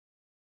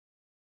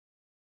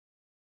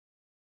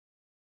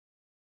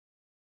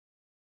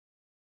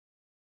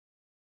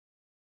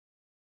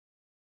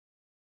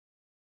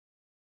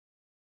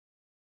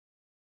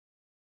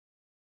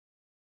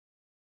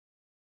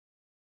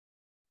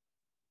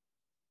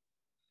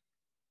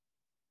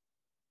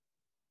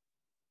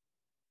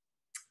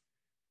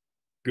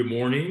Good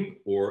morning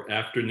or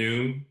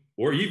afternoon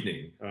or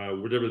evening,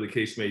 whatever the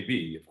case may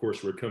be. Of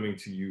course, we're coming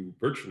to you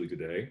virtually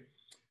today.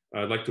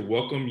 I'd like to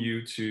welcome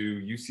you to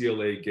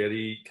UCLA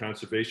Getty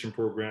Conservation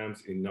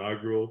Program's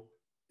inaugural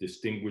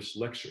Distinguished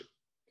Lecture.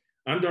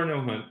 I'm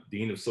Darnell Hunt,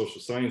 Dean of Social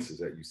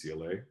Sciences at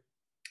UCLA.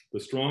 The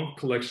strong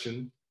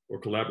collection or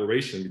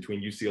collaboration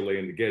between UCLA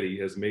and the Getty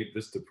has made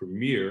this the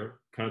premier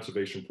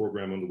conservation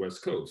program on the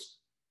West Coast.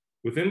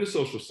 Within the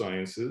social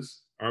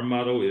sciences, our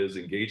motto is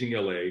Engaging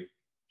LA,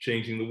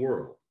 Changing the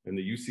World, and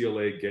the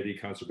UCLA Getty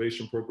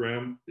Conservation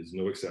Program is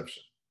no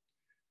exception.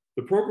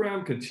 The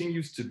program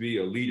continues to be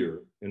a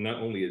leader in not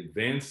only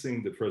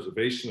advancing the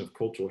preservation of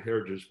cultural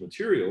heritage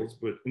materials,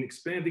 but in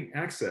expanding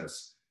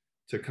access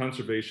to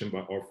conservation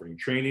by offering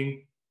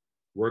training,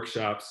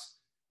 workshops,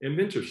 and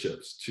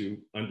mentorships to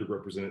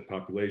underrepresented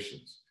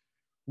populations.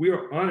 We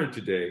are honored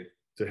today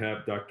to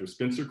have Dr.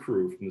 Spencer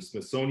Crew from the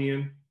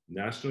Smithsonian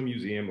National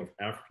Museum of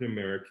African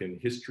American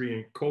History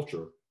and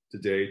Culture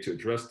today to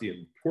address the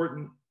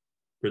important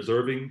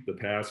preserving the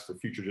past for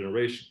future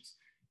generations.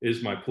 It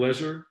is my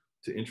pleasure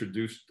to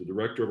introduce the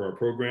director of our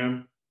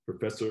program,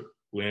 Professor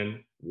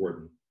Glenn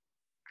Wharton.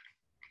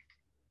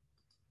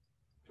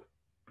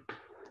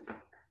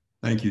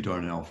 Thank you,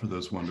 Darnell, for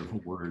those wonderful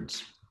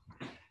words.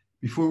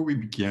 Before we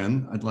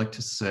begin, I'd like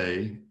to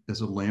say,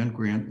 as a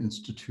land-grant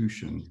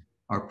institution,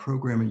 our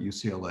program at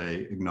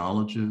UCLA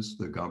acknowledges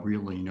the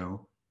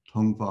Gabrielino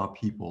Tongva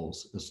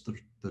peoples as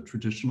the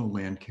traditional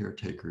land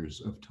caretakers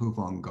of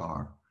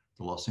Tovangar,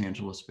 the Los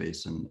Angeles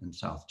Basin and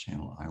South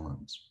Channel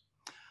Islands.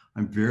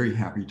 I'm very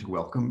happy to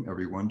welcome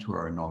everyone to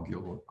our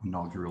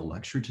inaugural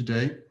lecture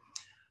today.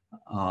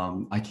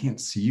 I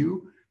can't see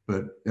you,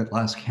 but at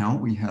last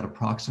count, we had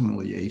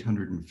approximately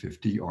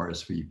 850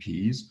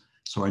 RSVPs,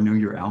 so I know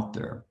you're out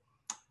there.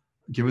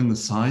 Given the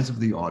size of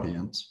the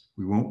audience,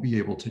 we won't be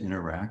able to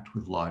interact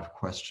with live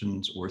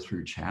questions or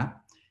through chat.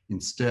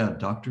 Instead,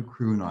 Dr.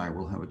 Crew and I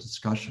will have a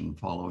discussion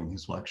following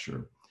his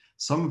lecture.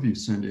 Some of you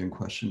sent in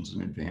questions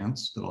in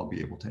advance that I'll be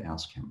able to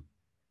ask him.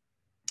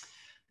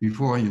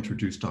 Before I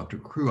introduce Dr.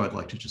 Crew, I'd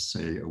like to just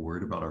say a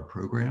word about our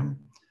program.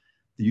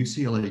 The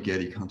UCLA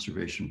Getty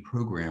Conservation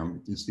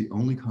Program is the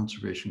only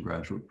conservation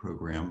graduate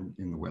program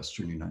in the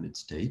Western United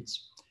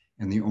States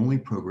and the only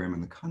program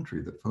in the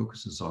country that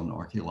focuses on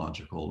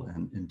archaeological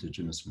and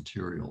indigenous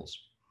materials.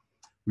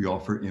 We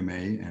offer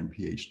MA and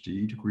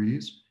PhD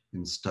degrees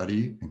in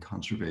study and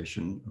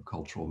conservation of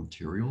cultural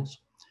materials,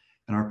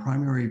 and our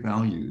primary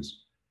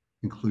values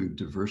include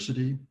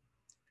diversity,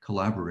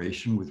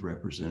 collaboration with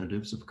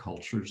representatives of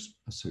cultures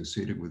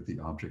associated with the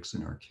objects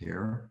in our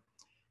care,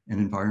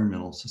 and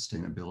environmental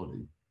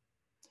sustainability.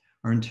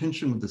 Our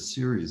intention with this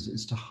series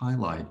is to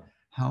highlight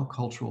how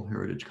cultural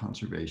heritage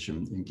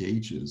conservation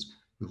engages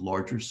with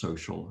larger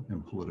social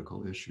and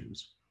political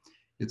issues.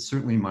 It's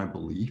certainly my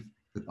belief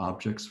that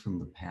objects from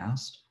the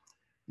past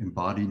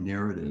embody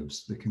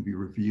narratives that can be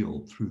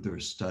revealed through their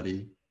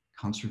study,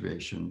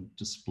 conservation,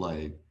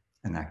 display,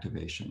 and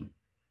activation.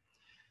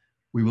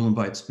 We will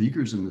invite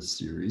speakers in this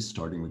series,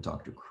 starting with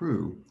Dr.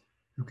 Crew,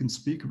 who can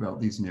speak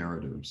about these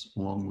narratives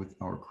along with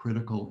our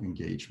critical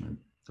engagement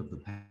of the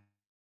past.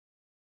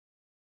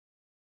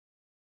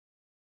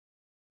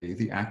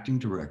 The acting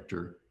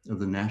director of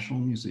the National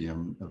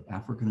Museum of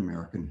African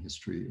American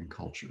History and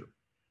Culture.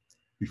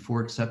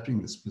 Before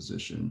accepting this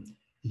position,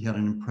 he had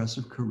an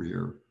impressive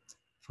career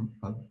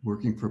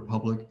working for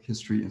public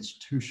history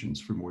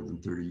institutions for more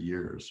than 30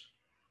 years.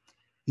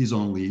 He's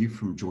on leave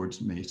from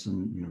George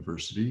Mason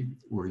University,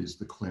 where he's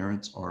the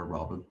Clarence R.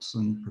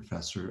 Robinson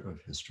Professor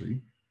of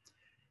History.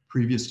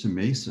 Previous to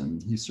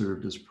Mason, he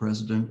served as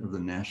president of the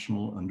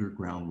National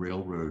Underground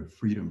Railroad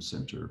Freedom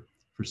Center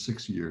for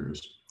 6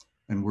 years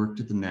and worked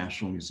at the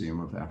National Museum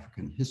of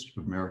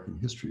American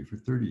History for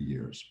 30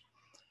 years.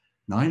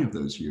 9 of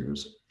those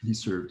years, he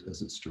served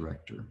as its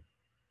director.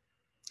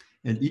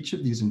 At each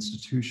of these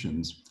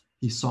institutions,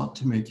 he sought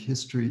to make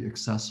history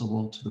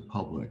accessible to the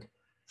public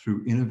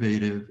through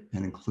innovative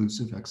and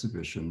inclusive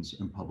exhibitions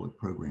and public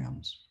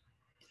programs.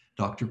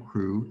 Dr.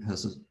 Crew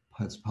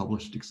has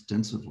published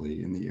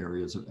extensively in the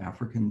areas of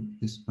African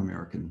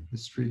American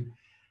history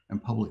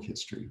and public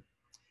history.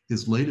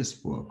 His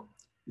latest book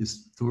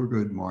is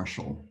Thurgood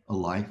Marshall, A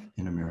Life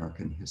in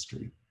American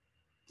History.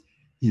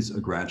 He's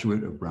a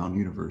graduate of Brown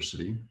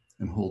University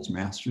and holds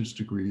master's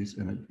degrees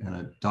and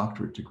a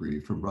doctorate degree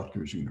from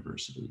Rutgers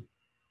University.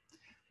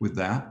 With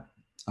that,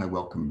 I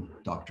welcome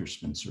Dr.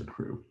 Spencer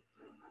Crew.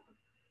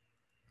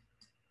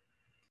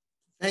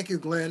 Thank you,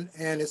 Glenn.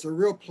 And it's a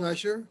real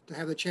pleasure to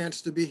have the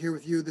chance to be here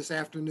with you this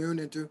afternoon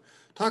and to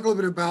talk a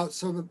little bit about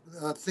some of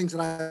the things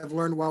that I've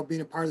learned while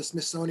being a part of the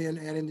Smithsonian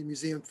and in the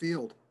museum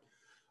field.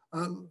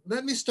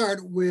 Let me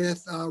start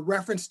with a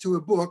reference to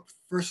a book,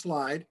 first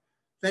slide,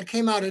 that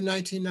came out in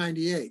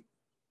 1998.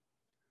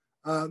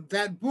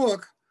 That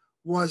book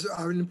was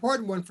an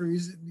important one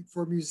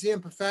for museum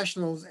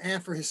professionals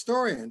and for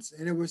historians.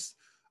 And it was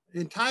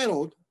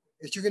entitled,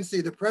 as you can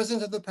see, The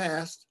Presence of the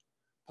Past,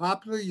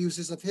 Popular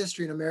Uses of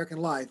History in American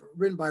Life,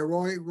 written by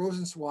Roy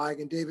Rosenzweig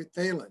and David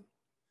Thalen.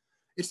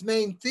 Its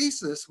main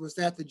thesis was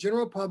that the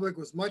general public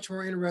was much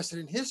more interested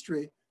in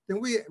history than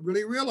we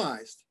really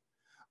realized.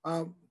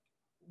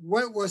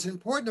 What was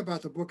important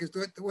about the book is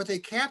that what they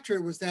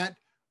captured was that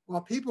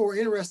while people were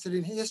interested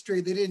in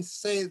history, they didn't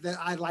say that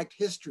I liked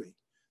history.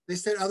 They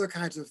said other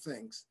kinds of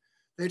things.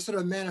 They'd sort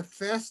of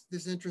manifest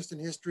this interest in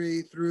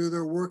history through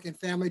their work in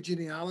family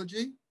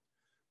genealogy,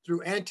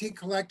 through antique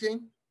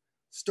collecting,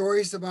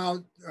 stories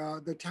about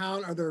the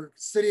town or their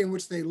city in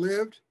which they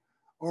lived,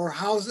 or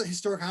houses,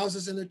 historic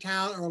houses in their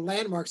town, or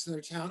landmarks in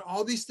their town.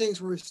 All these things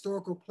were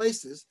historical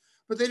places,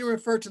 but they didn't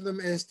refer to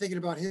them as thinking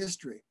about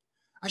history.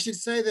 I should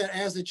say that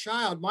as a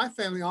child, my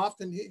family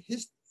often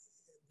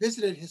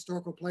visited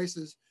historical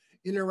places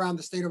in and around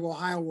the state of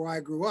Ohio where I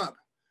grew up.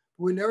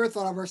 We never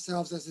thought of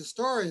ourselves as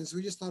historians.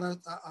 We just thought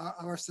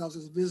of ourselves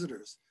as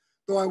visitors.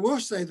 Though I will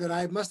say that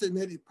I must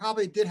admit it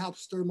probably did help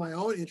stir my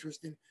own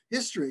interest in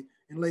history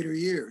in later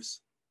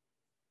years.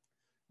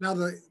 Now,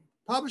 the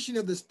publishing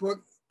of this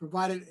book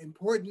provided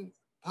important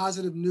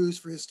positive news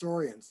for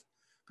historians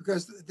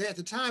because at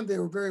the time they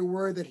were very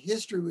worried that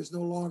history was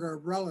no longer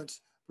of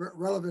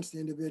relevance to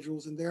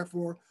individuals and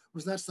therefore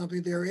was not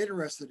something they were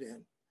interested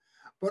in.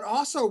 But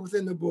also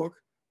within the book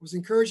was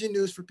encouraging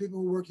news for people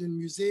who worked in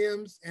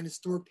museums and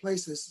historic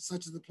places,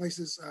 such as the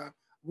places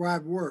where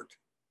I've worked.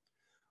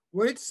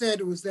 What it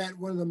said was that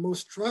one of the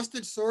most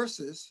trusted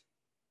sources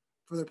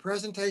for the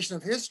presentation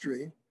of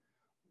history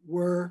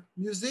were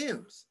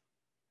museums,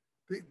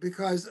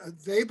 because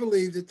they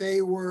believed that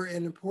they were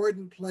an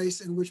important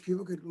place in which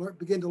people could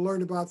begin to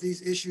learn about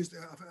these issues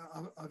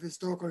of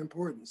historical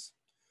importance.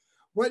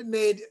 What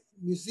made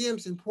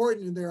museums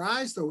important in their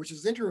eyes, though, which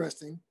is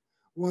interesting,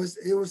 was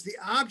the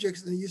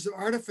objects and the use of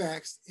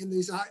artifacts in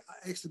these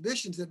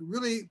exhibitions that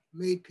really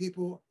made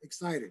people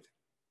excited.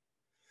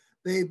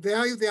 They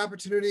valued the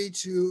opportunity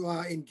to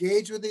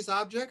engage with these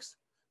objects,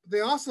 but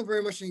they also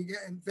very much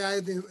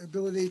valued the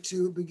ability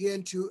to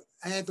begin to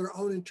add their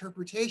own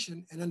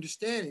interpretation and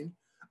understanding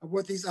of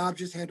what these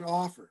objects had to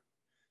offer,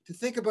 to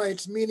think about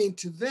its meaning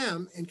to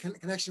them in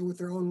connection with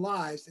their own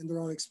lives and their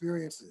own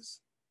experiences.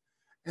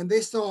 And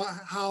they saw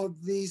how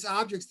these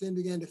objects then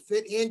began to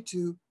fit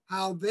into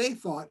how they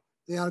thought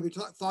they ought to be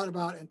thought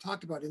about and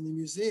talked about in the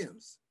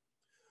museums.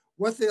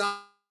 What the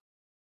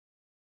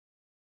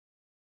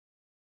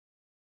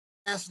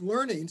past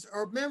learnings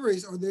or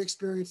memories or their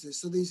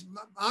experiences. So these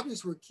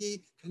objects were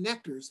key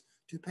connectors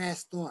to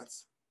past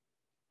thoughts.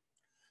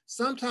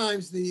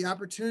 Sometimes the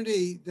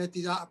opportunity that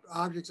these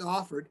objects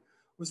offered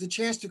was a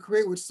chance to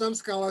create what some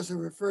scholars have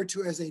referred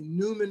to as a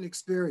Newman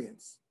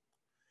experience.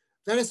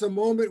 That is a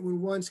moment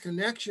when one's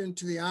connection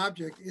to the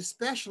object is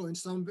special in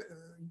some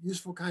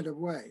useful kind of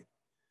way.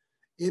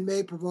 It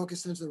may provoke a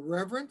sense of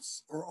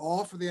reverence or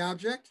awe for the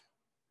object,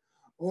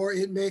 or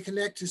it may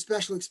connect to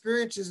special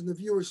experiences in the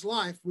viewer's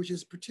life, which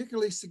is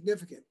particularly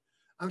significant.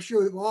 I'm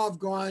sure we've all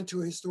gone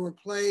to a historic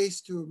place,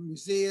 to a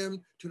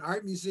museum, to an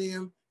art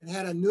museum, and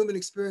had a Newman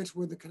experience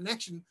where the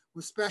connection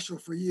was special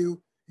for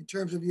you in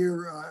terms of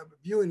your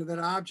viewing of that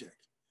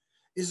object.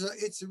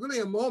 It's really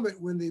a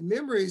moment when the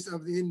memories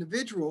of the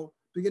individual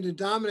begin to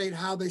dominate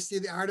how they see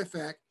the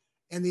artifact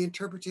and the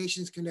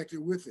interpretations connected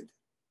with it.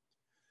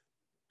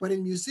 But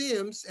in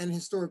museums and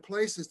historic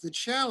places, the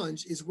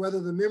challenge is whether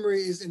the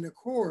memory is in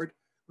accord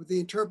with the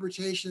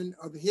interpretation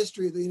of the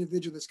history of the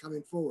individual that's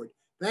coming forward.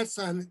 That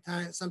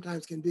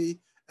sometimes can be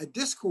a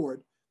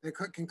discord that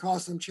can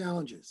cause some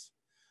challenges.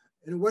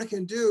 And what it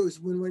can do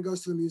is when one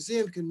goes to a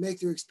museum, it can make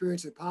their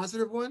experience a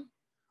positive one,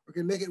 or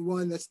can make it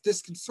one that's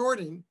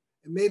disconcerting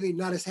and maybe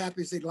not as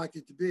happy as they'd like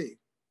it to be.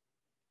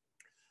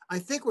 I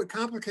think what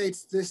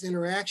complicates this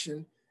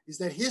interaction is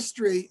that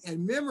history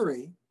and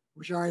memory,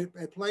 which are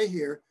at play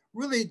here,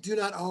 really do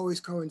not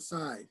always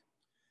coincide.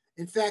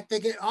 In fact,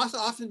 they can also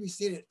often be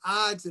seen at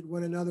odds at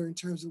one another in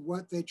terms of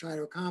what they try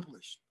to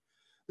accomplish.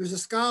 There's a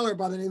scholar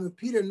by the name of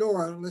Peter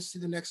Nora, let's see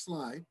the next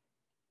slide,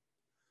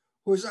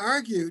 who has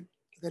argued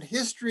that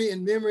history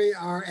and memory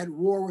are at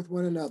war with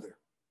one another.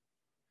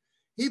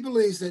 He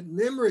believes that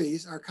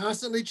memories are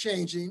constantly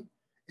changing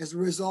as a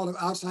result of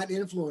outside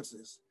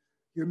influences.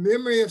 Your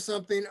memory of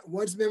something,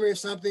 one's memory of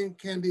something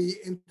can be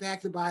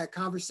impacted by a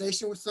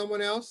conversation with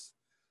someone else,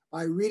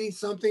 by reading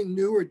something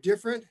new or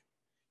different,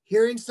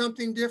 hearing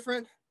something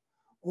different,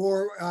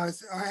 or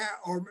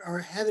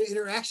having an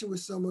interaction with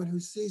someone who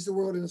sees the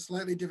world in a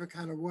slightly different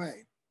kind of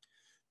way.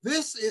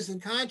 This is in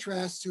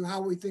contrast to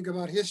how we think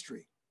about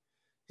history.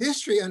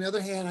 History, on the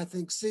other hand, I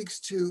think seeks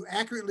to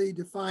accurately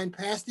define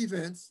past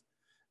events,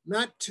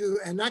 not to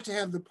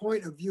have the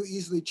point of view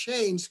easily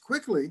changed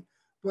quickly,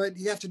 but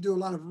you have to do a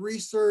lot of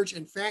research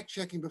and fact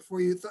checking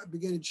before you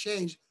begin to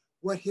change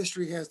what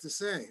history has to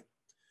say.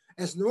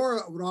 As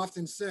Nora would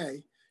often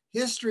say,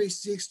 history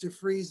seeks to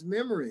freeze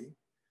memory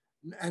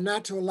and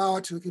not to allow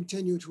it to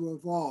continue to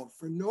evolve.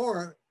 For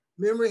Nora,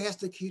 memory has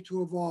to keep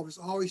to evolve. It's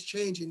always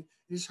changing.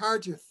 It's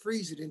hard to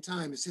freeze it in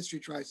time as history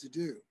tries to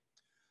do.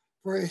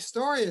 For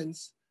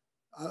historians,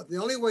 the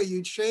only way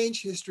you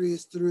change history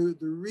is through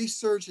the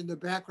research and the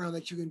background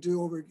that you can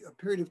do over a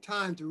period of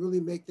time to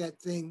really make that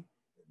thing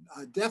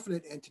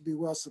definite and to be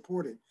well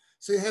supported.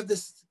 So you have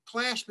this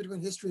clash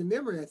between history and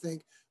memory, I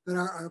think, that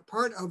are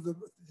part of the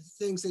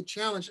things that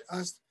challenge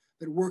us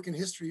that work in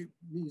history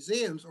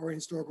museums or in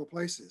historical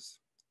places.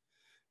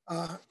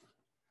 And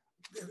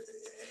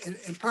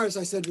part, as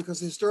I said, because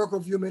the historical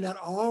view may not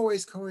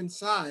always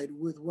coincide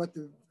with what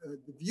the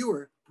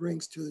viewer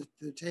brings to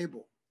the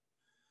table.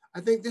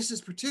 I think this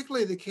is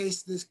particularly the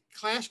case, this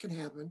clash can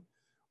happen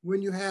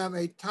when you have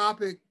a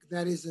topic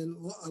that is in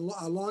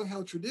a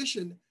long-held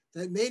tradition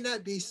that may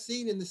not be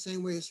seen in the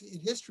same way as in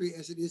history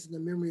as it is in the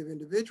memory of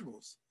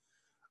individuals.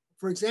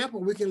 For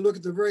example, we can look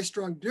at the very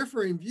strong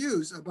differing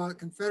views about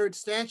Confederate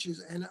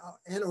statues and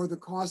or the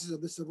causes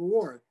of the Civil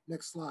War.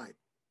 Next slide.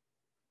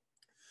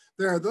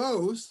 There are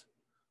those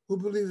who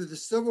believe that the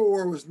Civil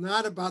War was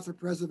not about the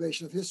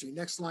preservation of history.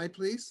 Next slide,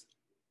 please.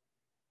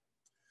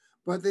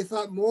 But they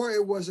thought more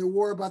it was a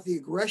war about the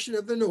aggression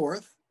of the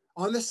North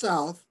on the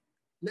South.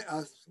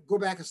 Go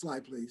back a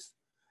slide, please.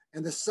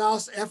 And the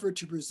South's effort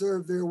to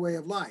preserve their way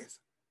of life.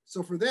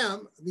 So for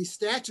them, these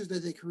statues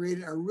that they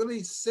created are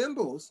really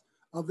symbols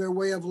of their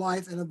way of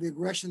life and of the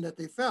aggression that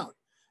they felt.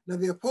 Now,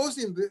 the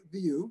opposing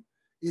view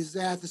is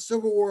that the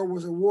Civil War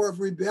was a war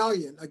of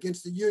rebellion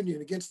against the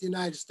Union, against the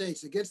United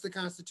States, against the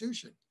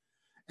Constitution.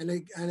 And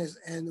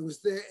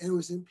it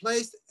was in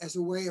place as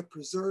a way of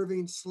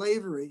preserving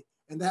slavery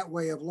and that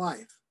way of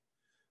life.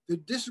 The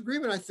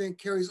disagreement, I think,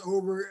 carries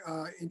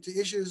over into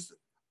issues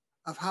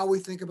of how we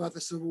think about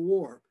the Civil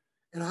War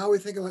and how we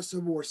think about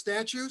Civil War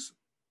statues,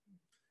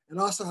 and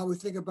also how we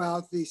think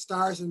about the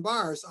stars and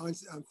bars on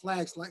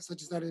flags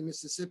such as that in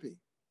Mississippi.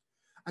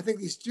 I think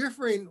these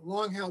differing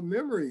long-held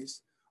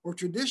memories or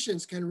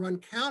traditions can run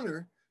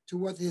counter to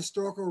what the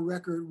historical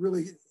record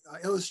really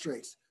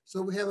illustrates.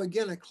 So we have,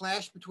 again, a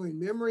clash between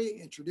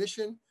memory and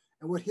tradition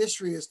and what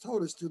history has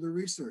told us through the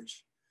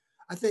research.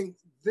 I think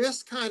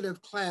this kind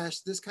of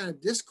clash, this kind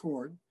of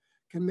discord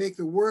can make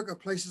the work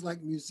of places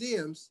like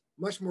museums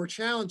much more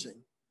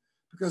challenging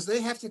because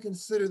they have to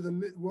consider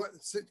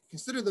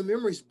the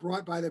memories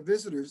brought by the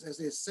visitors as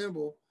they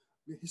assemble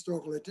the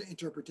historical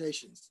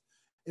interpretations.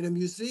 In a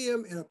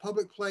museum, in a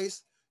public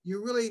place,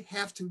 you really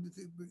have to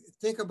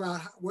think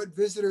about what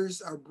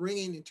visitors are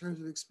bringing in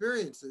terms of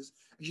experiences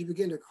as you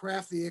begin to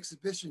craft the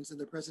exhibitions and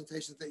the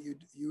presentations that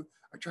you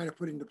are trying to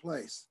put into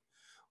place.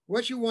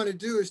 What you want to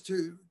do is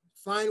to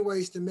find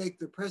ways to make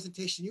the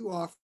presentation you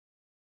offer.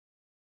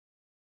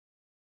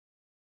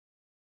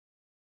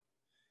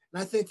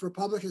 And I think for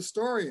public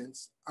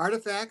historians,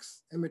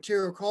 artifacts and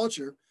material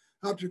culture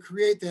help to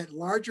create that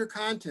larger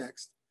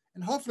context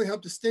and hopefully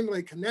help to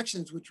stimulate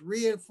connections which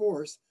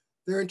reinforce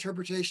their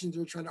interpretations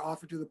they're trying to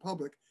offer to the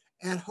public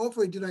and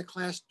hopefully do not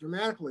clash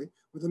dramatically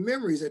with the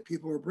memories that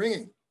people are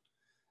bringing.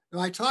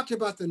 Now, I talked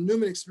about the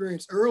Newman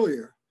experience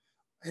earlier,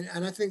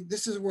 and I think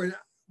this is when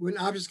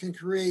objects can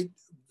create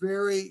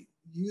very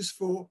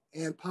useful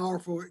and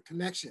powerful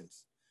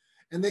connections.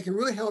 And they can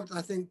really help,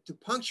 I think, to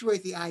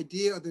punctuate the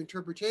idea of the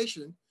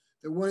interpretation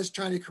that one is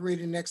trying to create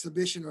in an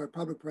exhibition or a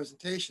public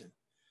presentation.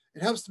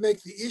 It helps to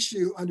make the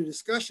issue under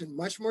discussion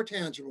much more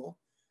tangible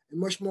and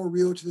much more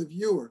real to the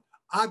viewer.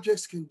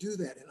 Objects can do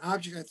that, and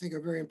objects, I think, are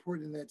very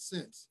important in that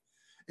sense.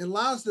 It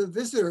allows the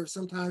visitor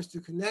sometimes to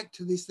connect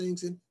to these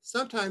things in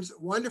sometimes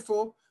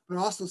wonderful, but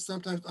also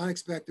sometimes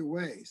unexpected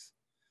ways.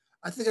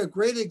 I think a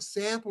great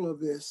example of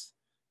this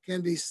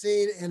can be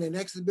seen in an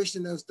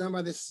exhibition that was done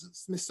by the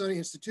Smithsonian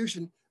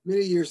Institution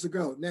many years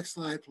ago. Next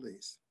slide,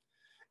 please.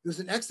 It was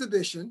an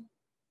exhibition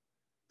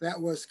that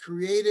was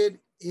created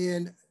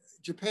in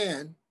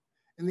Japan,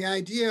 and the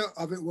idea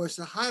of it was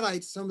to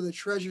highlight some of the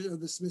treasures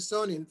of the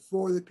Smithsonian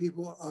for the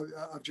people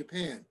of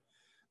Japan.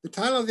 The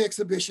title of the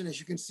exhibition, as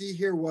you can see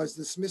here, was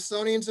The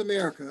Smithsonian's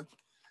America,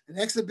 an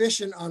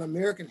exhibition on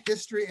American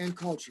history and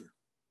culture.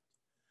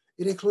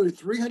 It included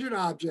 300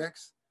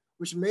 objects,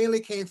 which mainly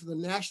came from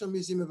the National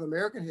Museum of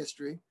American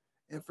History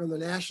and from the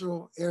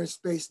National Air and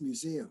Space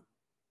Museum.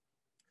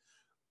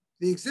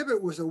 The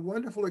exhibit was a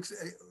wonderful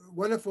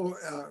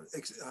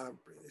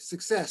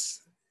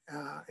success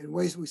in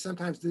ways we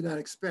sometimes did not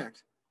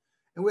expect.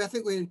 And I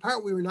think in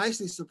part, we were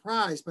nicely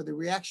surprised by the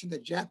reaction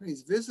that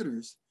Japanese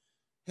visitors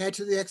had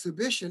to the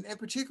exhibition, and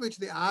particularly to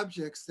the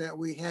objects that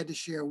we had to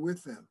share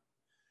with them.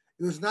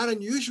 It was not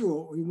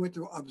unusual when we went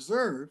to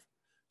observe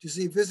to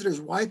see visitors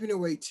wiping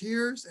away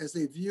tears as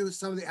they viewed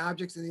some of the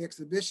objects in the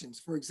exhibitions.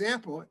 For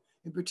example,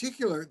 in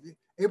particular, the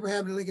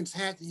Abraham Lincoln's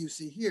hat that you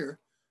see here,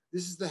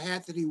 this is the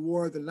hat that he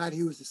wore the night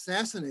he was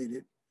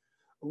assassinated,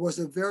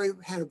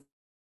 had a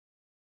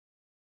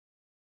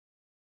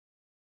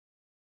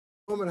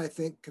moment, I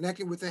think,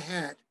 connected with the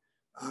hat,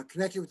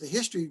 connected with the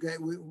history that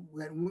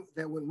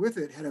went with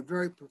it, had a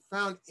very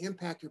profound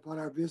impact upon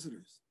our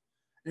visitors.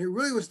 And it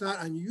really was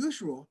not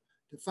unusual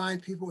to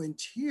find people in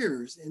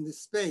tears in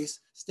this space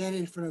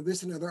standing in front of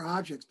this and other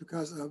objects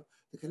because of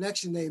the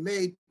connection they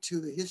made to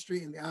the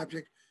history and the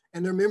object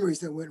and their memories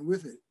that went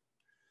with it.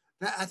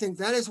 I think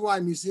that is why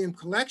museum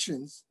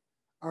collections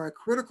are a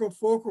critical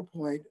focal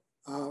point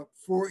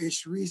for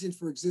its reason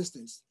for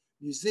existence.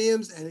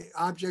 Museums and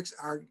objects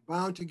are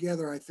bound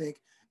together, I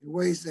think, in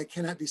ways that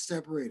cannot be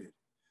separated.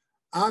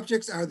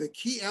 Objects are the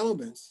key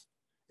elements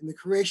in the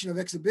creation of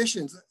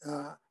exhibitions,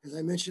 as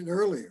I mentioned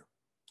earlier.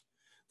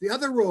 The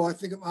other role I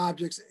think of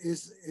objects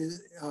is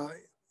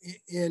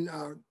in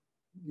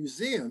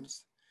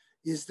museums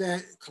is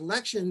that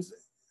collections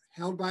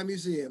held by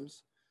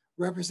museums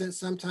represent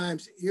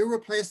sometimes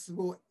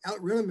irreplaceable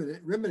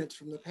remnants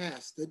from the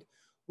past, that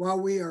while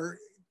we are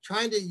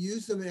trying to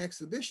use them in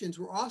exhibitions,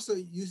 we're also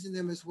using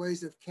them as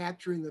ways of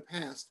capturing the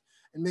past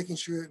and making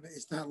sure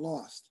it's not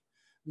lost.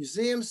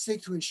 Museums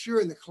seek to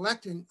ensure in the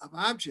collecting of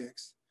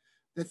objects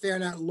that they are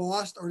not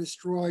lost or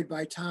destroyed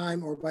by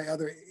time or by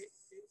other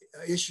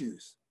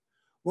issues.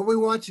 What we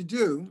want to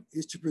do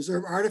is to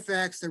preserve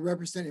artifacts that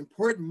represent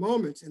important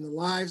moments in the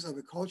lives of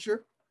a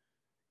culture,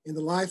 in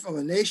the life of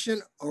a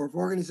nation or of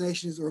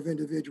organizations or of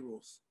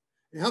individuals.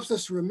 It helps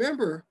us to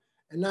remember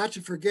and not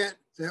to forget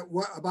that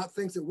about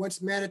things that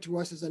once mattered to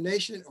us as a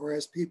nation or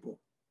as people.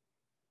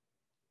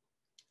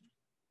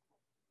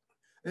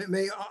 And it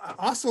may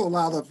also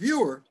allow the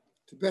viewer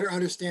to better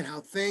understand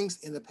how things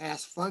in the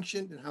past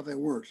functioned and how they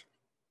worked.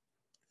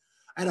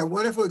 I had a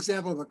wonderful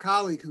example of a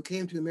colleague who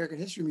came to the American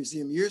History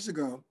Museum years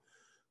ago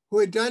who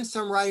had done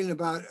some writing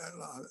about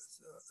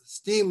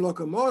steam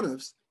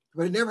locomotives,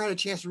 but had never had a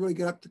chance to really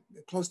get up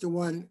close to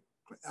one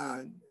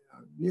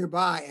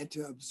nearby and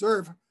to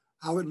observe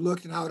how it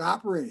looked and how it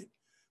operated.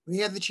 When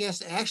he had the chance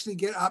to actually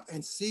get up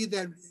and see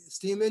that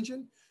steam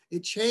engine,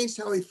 it changed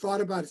how he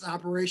thought about its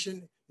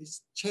operation. It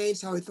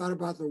changed how he thought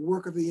about the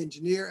work of the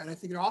engineer. And I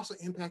think it also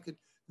impacted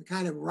the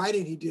kind of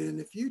writing he did in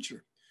the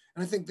future.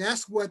 And I think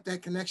that's what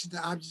that connection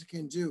to objects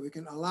can do. It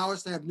can allow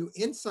us to have new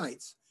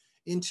insights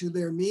into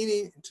their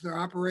meaning, into their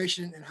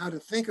operation, and how to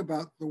think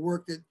about the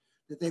work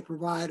that they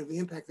provide or the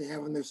impact they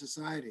have on their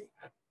society.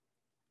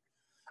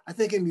 I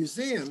think in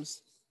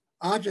museums,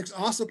 objects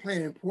also play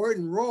an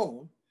important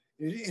role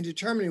in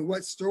determining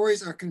what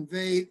stories are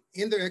conveyed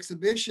in their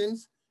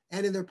exhibitions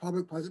and in their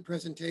public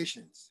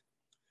presentations.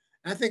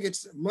 I think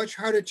it's much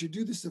harder to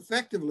do this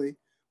effectively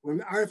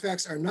when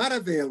artifacts are not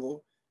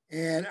available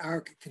and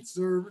are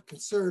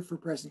conserved for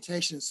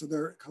presentation. So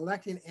their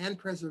collecting and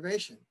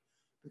preservation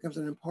becomes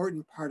an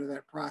important part of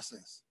that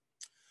process.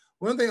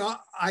 One of the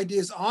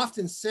ideas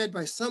often said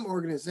by some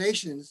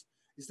organizations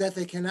is that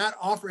they cannot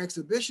offer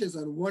exhibitions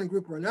on one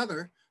group or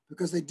another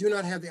because they do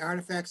not have the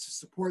artifacts to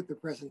support the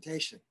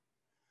presentation.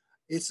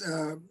 It's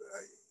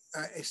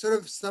it sort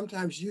of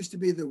sometimes used to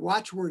be the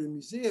watchword in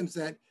museums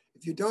that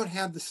if you don't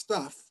have the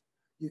stuff,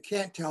 you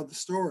can't tell the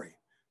story.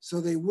 So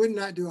they would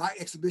not do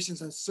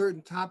exhibitions on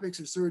certain topics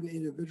or certain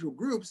individual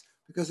groups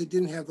because they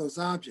didn't have those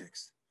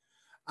objects.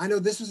 I know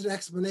this is an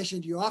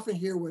explanation you often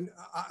hear when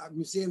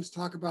museums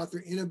talk about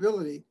their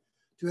inability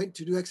to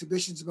do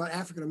exhibitions about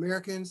African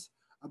Americans,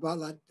 about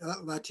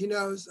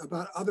Latinos,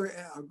 about other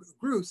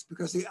groups,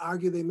 because they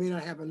argue they may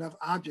not have enough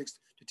objects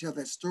to tell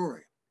that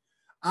story.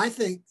 I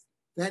think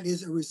that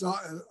is a result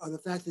of the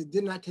fact that they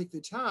did not take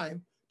the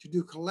time to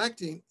do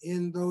collecting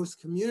in those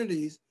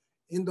communities,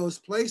 in those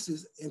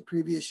places in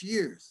previous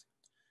years.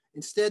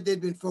 Instead,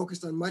 they'd been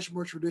focused on much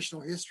more traditional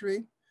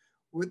history,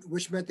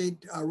 which meant they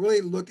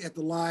really looked at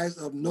the lives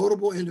of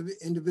notable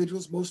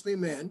individuals, mostly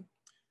men,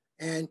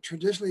 and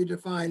traditionally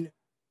defined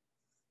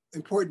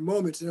important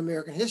moments in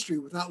American history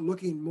without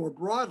looking more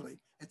broadly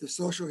at the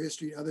social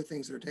history and other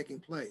things that are taking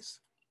place.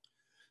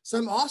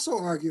 Some also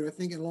argued, I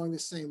think along the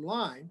same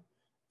line,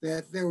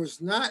 that there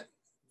was not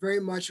very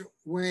much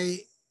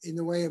way in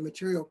the way of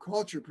material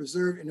culture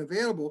preserved and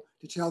available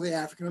to tell the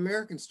African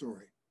American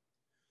story.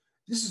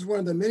 This is one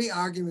of the many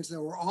arguments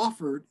that were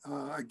offered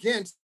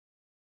against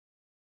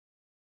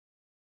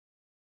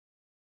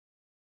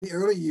the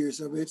early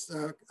years of its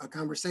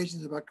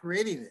conversations about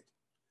creating it.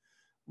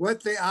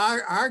 What they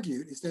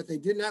argued is that they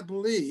did not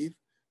believe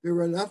there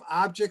were enough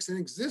objects in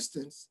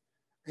existence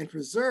and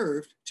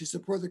preserved to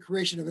support the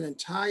creation of an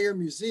entire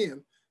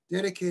museum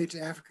dedicated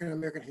to African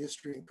American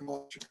history and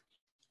culture.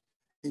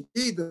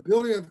 Indeed, the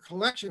building of the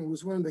collection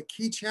was one of the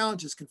key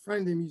challenges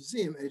confronting the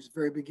museum at its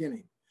very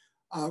beginning.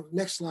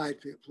 Next slide,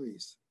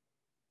 please.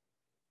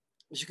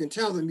 As you can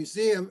tell, the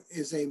museum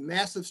is a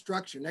massive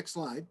structure. Next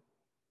slide.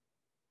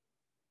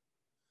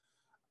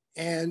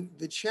 And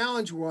the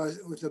challenge was,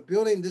 with a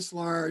building this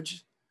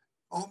large,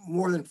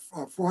 more than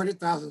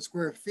 400,000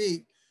 square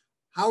feet,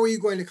 how are you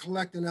going to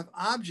collect enough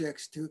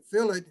objects to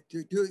fill it,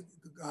 to do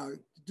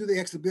the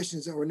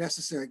exhibitions that were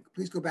necessary?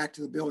 Please go back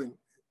to the building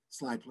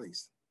slide,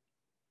 please.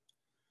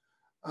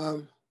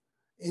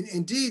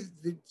 Indeed,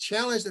 the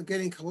challenge of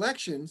getting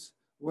collections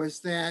was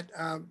that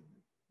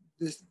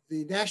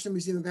the National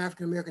Museum of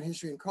African American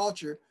History and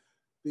Culture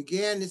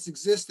began its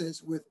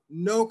existence with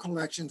no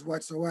collections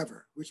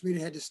whatsoever, which means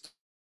it had to start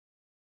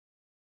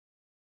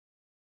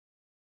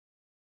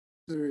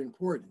that are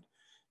important.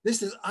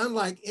 This is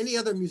unlike any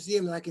other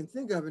museum that I can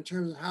think of in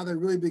terms of how they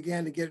really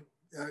began to get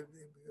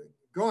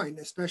going,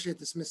 especially at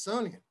the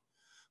Smithsonian.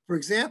 For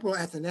example,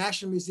 at the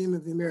National Museum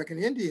of the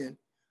American Indian,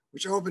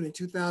 which opened in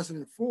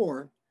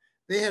 2004,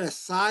 they had a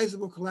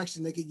sizable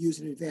collection they could use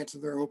in advance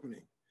of their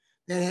opening.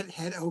 They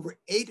had over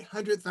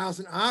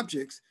 800,000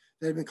 objects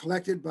that had been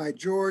collected by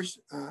George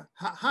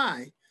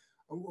High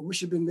which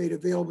had been made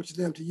available to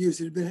them to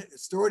use. It had been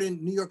stored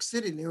in New York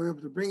City, and they were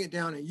able to bring it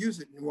down and use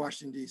it in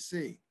Washington,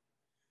 D.C.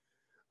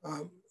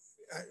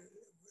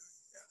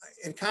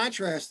 In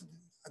contrast,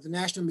 the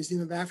National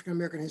Museum of African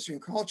American History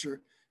and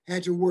Culture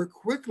had to work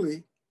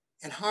quickly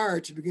and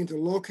hard to begin to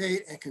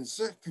locate and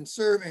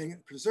conserve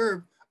and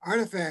preserve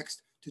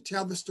artifacts to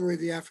tell the story of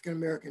the African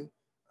American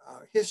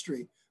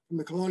history from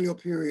the colonial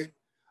period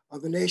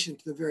of the nation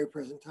to the very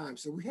present time.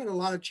 So we had a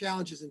lot of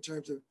challenges in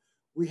terms of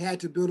we had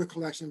to build a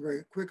collection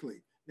very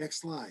quickly.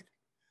 Next slide.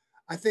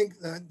 I think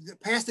the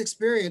past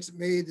experience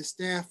made the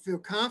staff feel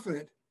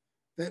confident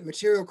that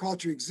material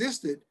culture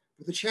existed,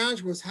 but the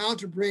challenge was how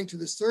to bring to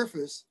the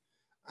surface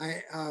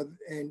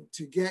and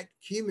to get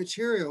key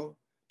material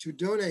to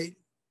donate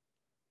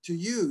to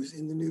use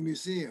in the new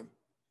museum.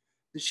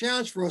 The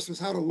challenge for us was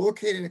how to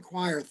locate and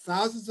acquire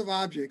thousands of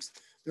objects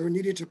that were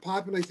needed to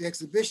populate the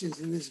exhibitions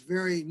in this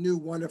very new,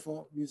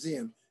 wonderful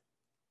museum.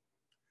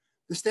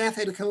 The staff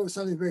had to come up with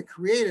something very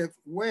creative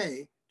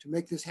way to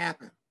make this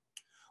happen.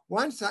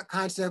 One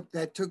concept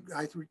that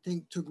I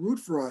think took root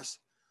for us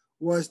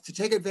was to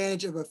take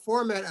advantage of a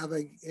format of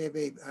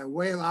a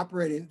way of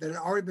operating that had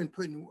already been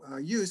put in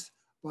use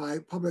by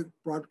public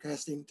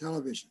broadcasting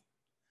television.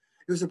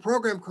 It was a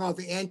program called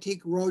the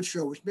Antique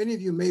Roadshow, which many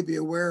of you may be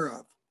aware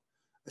of.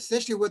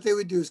 Essentially what they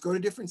would do is go to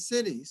different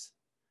cities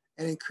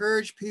and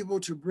encourage people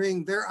to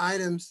bring their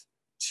items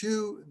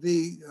to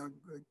the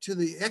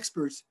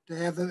experts to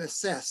have them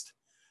assessed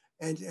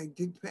and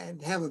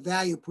have a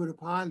value put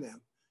upon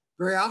them.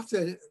 Very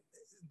often,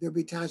 there'll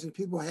be times when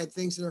people had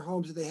things in their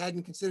homes that they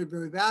hadn't considered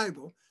very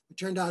valuable, but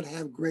turned out to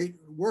have great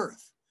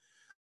worth.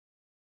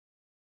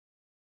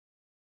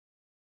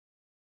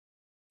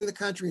 In the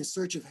country in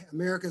search of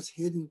America's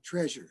hidden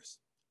treasures.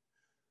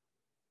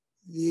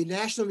 The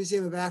National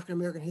Museum of African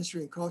American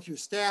History and Culture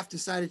staff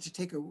decided to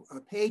take a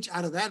page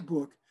out of that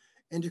book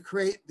and to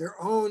create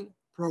their own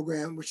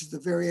program, which is the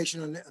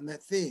variation on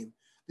that theme.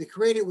 They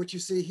created what you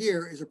see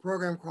here is a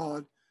program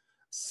called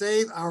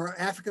Save Our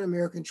African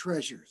American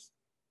Treasures.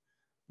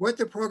 What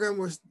the program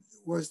was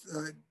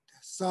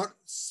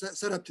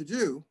set up to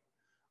do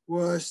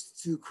was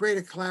to create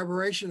a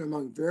collaboration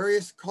among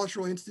various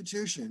cultural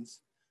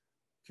institutions,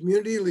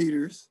 community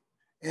leaders,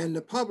 and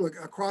the public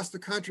across the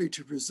country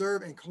to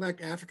preserve and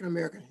collect African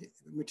American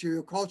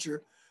material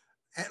culture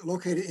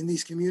located in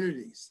these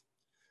communities.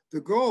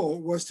 The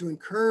goal was to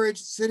encourage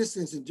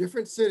citizens in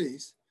different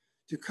cities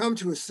to come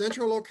to a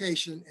central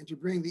location and to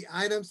bring the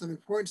items of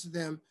importance to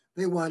them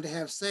they wanted to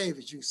have saved,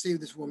 as you can see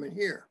with this woman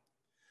here.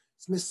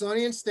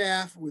 Smithsonian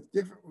staff with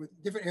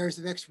different areas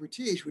of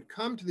expertise would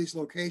come to these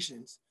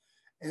locations,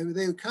 and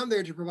they would come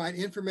there to provide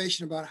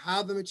information about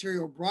how the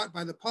material brought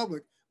by the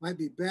public might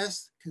be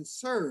best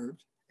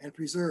conserved and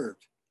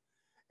preserved.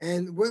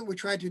 And what we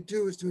tried to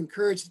do is to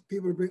encourage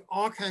people to bring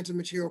all kinds of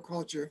material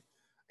culture,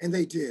 and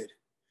they did.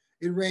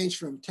 It ranged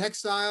from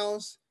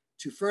textiles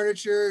to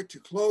furniture, to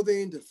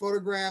clothing, to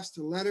photographs,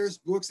 to letters,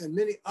 books, and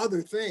many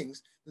other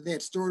things that they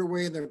had stored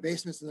away in their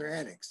basements and their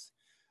attics.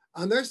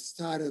 On their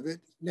side of it,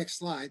 next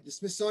slide, the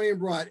Smithsonian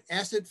brought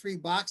acid-free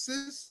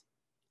boxes,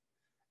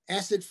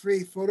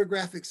 acid-free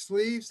photographic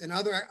sleeves, and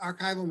other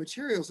archival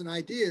materials and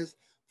ideas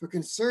for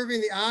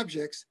conserving the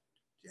objects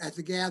at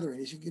the gathering.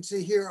 As you can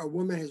see here, a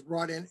woman has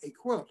brought in a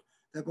quilt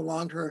that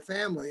belonged to her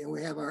family, and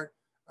we have our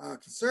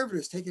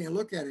conservators taking a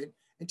look at it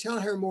and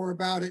telling her more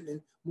about it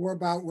and more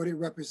about what it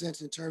represents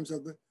in terms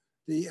of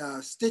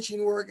the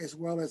stitching work as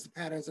well as the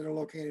patterns that are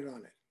located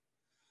on it.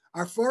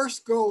 Our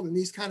first goal in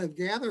these kind of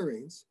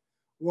gatherings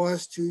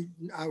was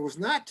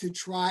not to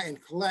try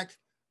and collect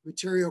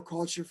material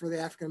culture for the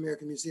African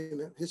American Museum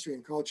of History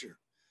and Culture.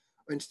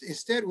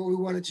 Instead, what we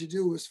wanted to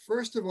do was,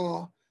 first of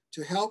all,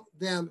 to help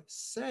them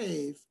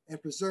save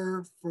and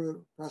preserve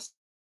for posterity.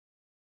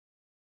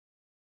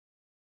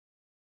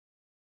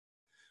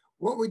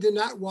 What we did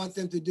not want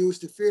them to do is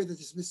to fear that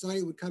the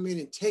Smithsonian would come in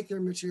and take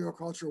their material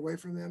culture away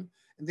from them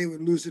and they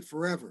would lose it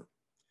forever.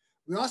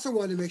 We also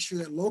wanted to make sure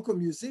that local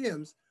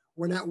museums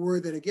were not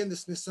worried that, again, the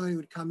Smithsonian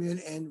would come in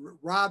and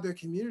rob their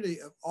community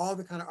of all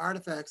the kind of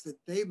artifacts that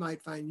they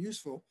might find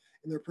useful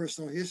in their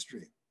personal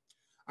history.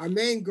 Our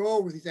main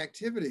goal with these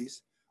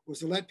activities was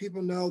to let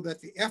people know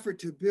that the effort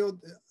to build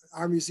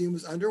our museum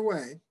was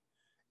underway,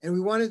 and we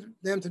wanted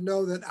them to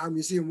know that our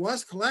museum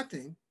was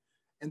collecting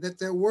and that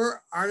there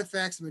were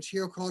artifacts of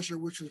material culture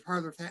which was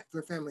part of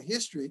their family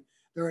history.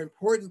 There are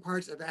important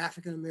parts of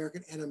African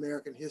American and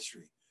American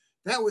history.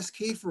 That was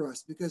key for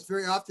us because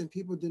very often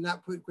people did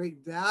not put great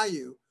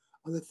value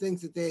on the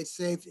things that they had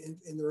saved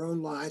in their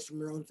own lives from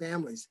their own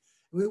families.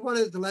 And we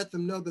wanted to let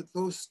them know that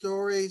those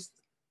stories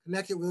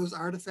connected with those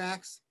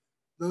artifacts,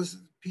 those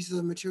pieces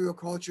of material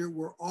culture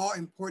were all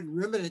important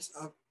remnants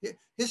of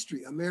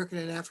history, American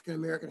and African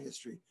American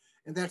history.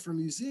 And that for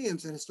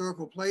museums and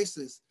historical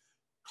places,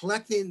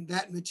 collecting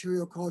that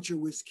material culture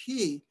was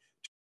key.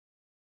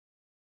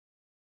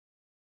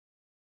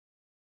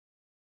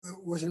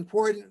 It was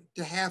important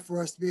to have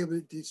for us to be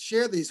able to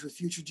share these with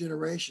future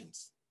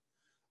generations.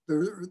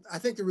 I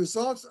think the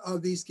results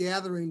of these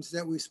gatherings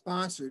that we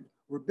sponsored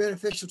were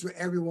beneficial to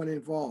everyone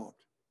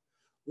involved.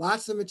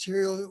 Lots of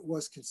material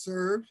was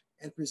conserved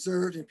and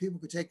preserved, and people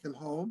could take them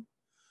home.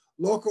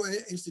 Local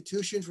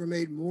institutions were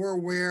made more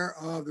aware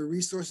of the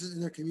resources in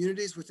their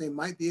communities, which they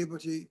might be able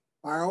to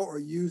borrow or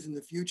use in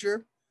the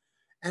future.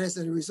 And as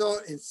a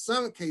result, in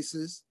some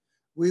cases,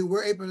 we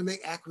were able to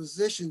make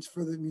acquisitions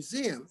for the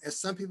museum, as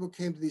some people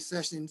came to these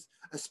sessions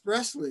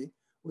expressly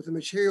with the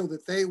material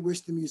that they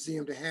wished the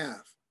museum to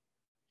have.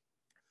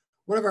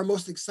 One of our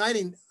most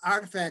exciting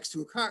artifacts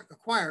to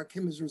acquire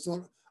came as a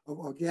result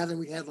of a gathering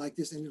we had like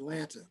this in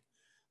Atlanta.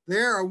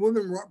 There, a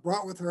woman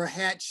brought with her a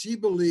hat she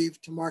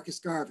believed to Marcus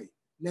Garvey.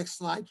 Next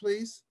slide,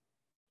 please.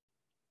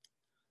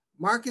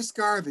 Marcus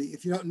Garvey,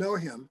 if you don't know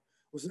him,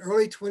 was an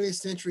early 20th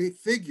century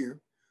figure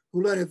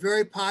who led a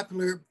very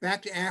popular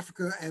Back to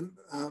Africa and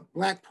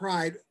Black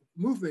Pride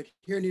movement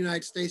here in the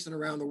United States and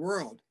around the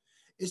world.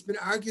 It's been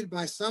argued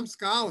by some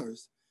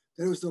scholars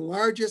that it was the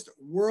largest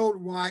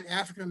worldwide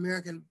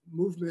African-American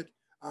movement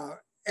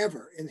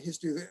ever in the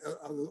history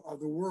of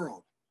the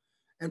world.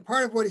 And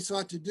part of what he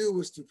sought to do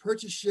was to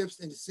purchase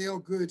ships and to sail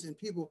goods and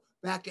people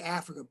back to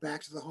Africa,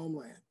 back to the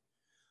homeland.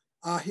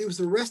 He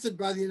was arrested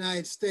by the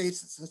United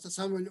States,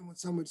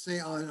 some would say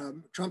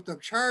on trumped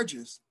up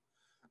charges,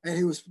 and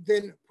he was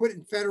then put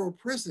in federal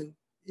prison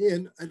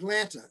in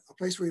Atlanta, a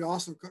place where he'd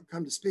also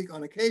come to speak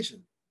on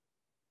occasion.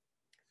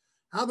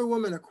 How the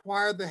woman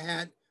acquired the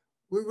hat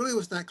really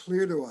was not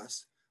clear to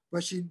us,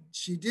 but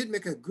she did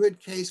make a good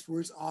case for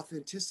its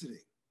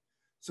authenticity.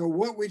 So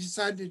what we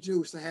decided to do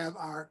was to have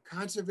our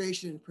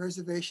conservation and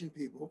preservation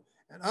people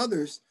and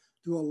others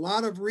do a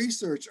lot of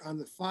research on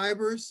the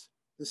fibers,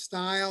 the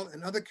style,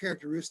 and other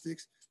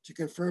characteristics to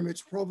confirm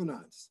its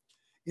provenance.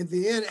 In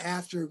the end,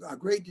 after a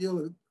great deal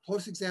of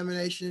close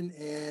examination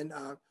and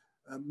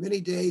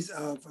many days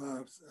of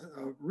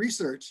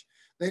research,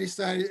 they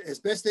decided as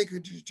best they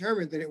could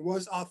determine that it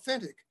was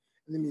authentic,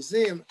 and the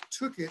museum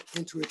took it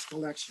into its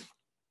collection.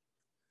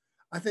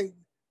 I think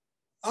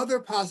other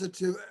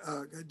positive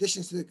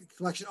additions to the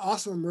collection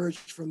also emerged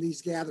from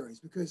these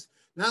gatherings, because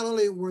not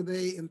only were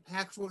they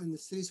impactful in the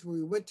cities where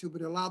we went to,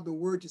 but it allowed the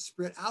word to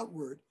spread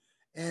outward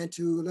and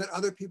to let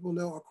other people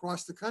know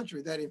across the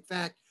country that in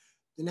fact,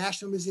 the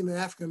National Museum of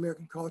African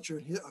American Culture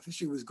and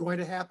History was going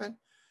to happen,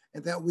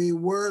 and that we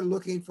were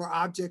looking for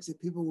objects that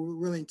people were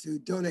willing to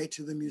donate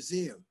to the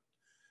museum.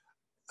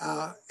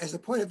 As a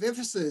point of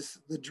emphasis,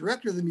 the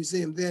director of the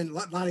museum then,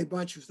 Lonnie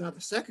Bunch, who's now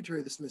the secretary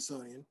of the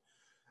Smithsonian,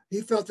 he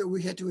felt that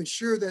we had to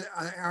ensure that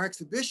our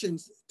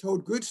exhibitions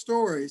told good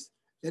stories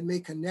that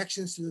made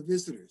connections to the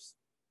visitors.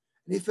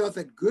 And he felt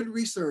that good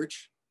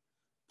research,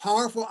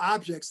 powerful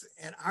objects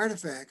and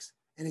artifacts,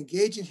 and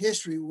engaging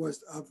history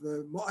was of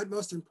the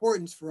utmost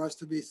importance for us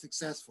to be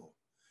successful.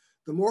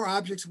 The more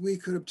objects we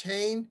could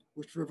obtain,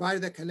 which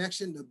provided that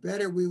connection, the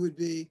better we would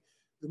be,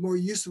 the more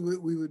useful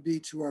we would be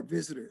to our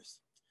visitors.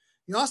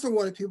 He also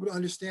wanted people to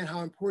understand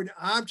how important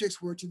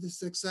objects were to the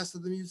success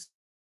of the museum.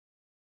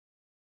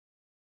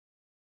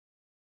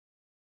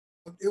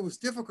 It was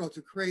difficult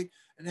to create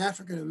an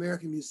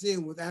African-American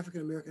museum with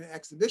African-American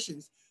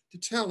exhibitions to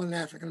tell an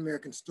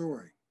African-American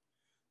story.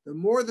 The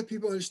more the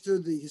people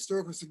understood the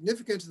historical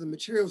significance of the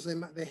materials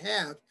they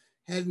had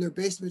in their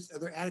basements, or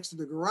their attics, or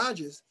their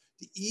garages,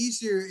 the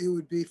easier it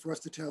would be for us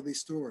to tell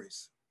these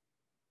stories.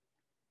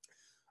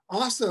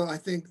 Also, I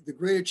think the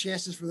greater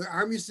chances for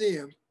our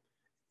museum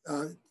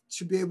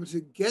to be able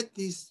to get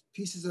these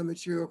pieces of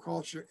material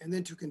culture and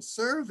then to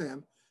conserve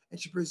them and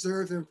to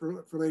preserve them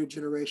for later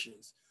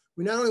generations.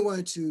 We not only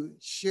wanted to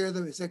share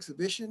them as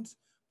exhibitions,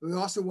 but we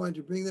also wanted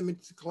to bring them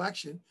into the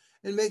collection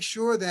and make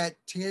sure that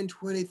 10,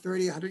 20,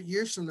 30, 100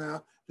 years from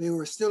now, they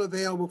were still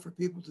available for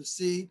people to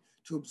see,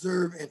 to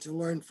observe, and to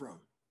learn from.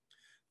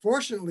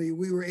 Fortunately,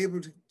 we were able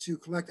to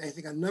collect, I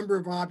think, a number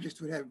of objects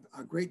that would have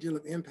a great deal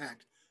of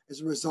impact as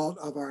a result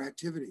of our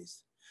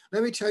activities.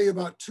 Let me tell you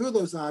about two of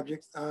those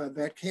objects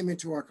that came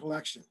into our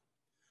collection.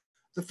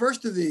 The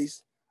first of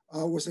these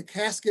was a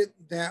casket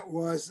that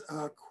was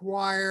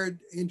acquired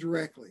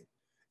indirectly.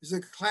 It's a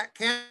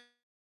casket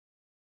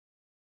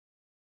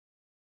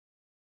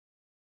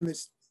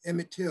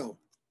Emmett Till.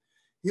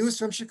 He was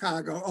from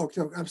Chicago. Oh,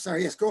 I'm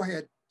sorry. Yes, go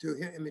ahead to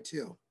Emmett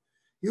Till.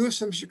 He was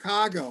from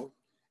Chicago,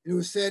 and it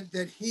was said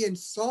that he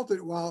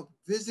insulted while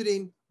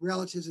visiting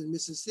relatives in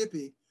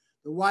Mississippi,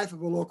 the wife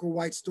of a local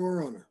white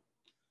store owner.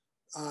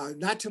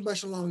 Not too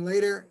much long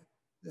later,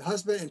 the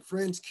husband and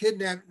friends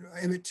kidnapped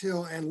Emmett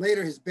Till, and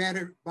later his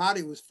battered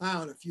body was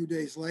found a few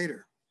days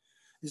later.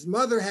 His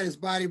mother had his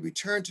body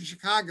returned to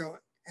Chicago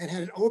and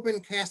had an open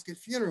casket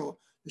funeral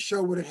to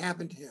show what had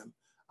happened to him.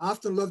 I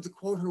often love to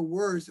quote her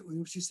words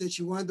when she said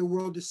she wanted the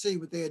world to see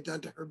what they had done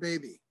to her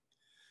baby.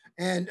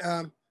 And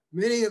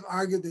many have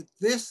argued that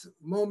this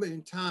moment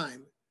in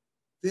time,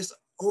 this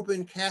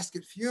open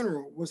casket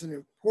funeral, was an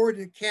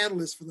important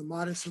catalyst for the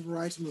modern civil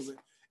rights movement,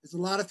 as a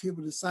lot of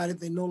people decided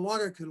they no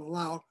longer could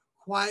allow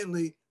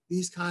quietly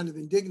these kind of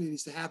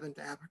indignities to happen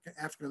to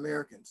African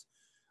Americans.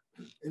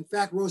 In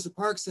fact, Rosa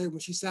Parks said when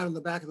she sat on the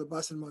back of the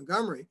bus in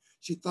Montgomery,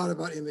 she thought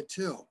about Emmett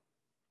Till.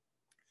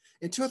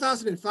 In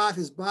 2005,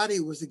 his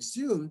body was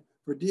exhumed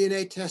for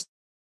DNA testing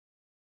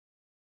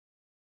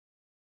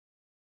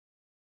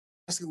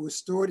was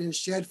stored in a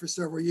shed for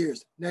several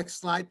years. Next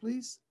slide,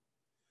 please.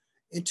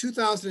 In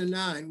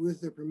 2009,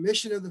 with the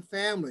permission of the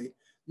family,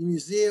 the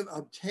museum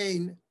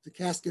obtained the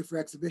casket for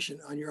exhibition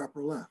on your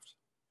upper left.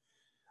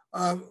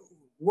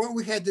 What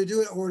we had to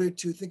do in order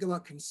to think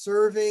about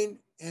conserving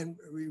and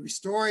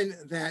restoring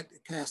that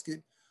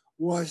casket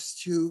was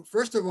to,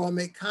 first of all,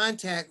 make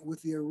contact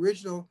with the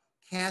original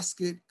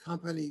casket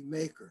company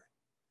maker.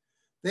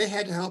 They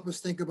had to help us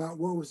think about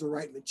what was the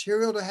right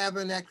material to have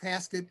in that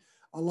casket,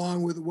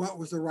 along with what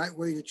was the right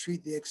way to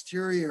treat the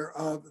exterior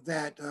of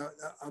that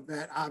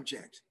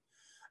object.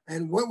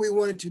 And what we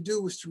wanted to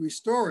do was to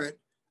restore it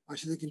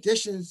to the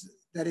conditions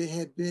that it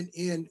had been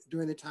in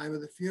during the time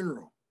of the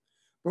funeral.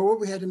 But what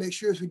we had to make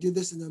sure is we did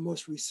this in the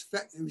most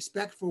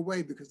respectful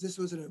way, because this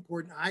was an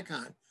important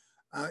icon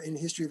in the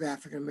history of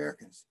African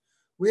Americans.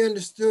 We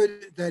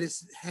understood that it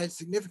had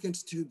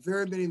significance to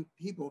very many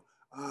people,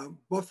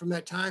 both from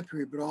that time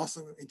period, but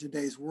also in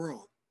today's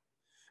world.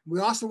 We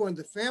also wanted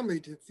the family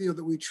to feel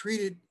that we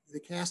treated the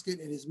casket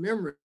in his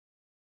memory.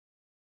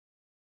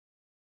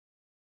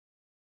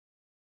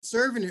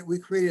 Serving it, we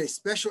created a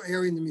special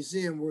area in the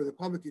museum where the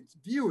public could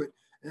view it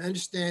and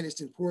understand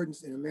its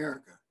importance in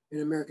America,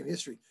 in American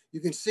history.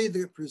 You can see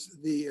the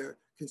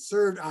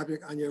conserved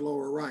object on your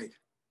lower right.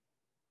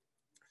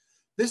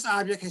 This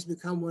object has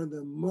become one of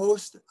the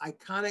most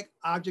iconic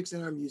objects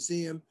in our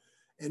museum,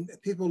 and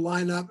people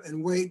line up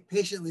and wait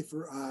patiently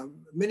for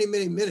many,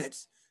 many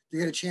minutes to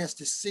get a chance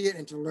to see it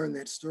and to learn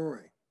that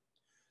story.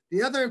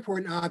 The other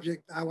important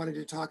object I wanted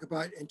to talk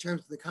about in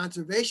terms of the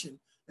conservation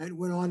that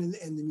went on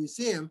in the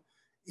museum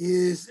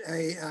is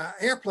a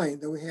airplane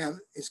that we have.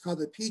 It's called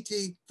the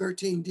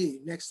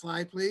PT-13D. Next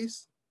slide,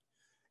 please.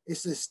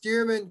 It's a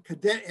Stearman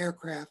cadet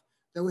aircraft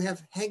that we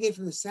have hanging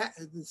from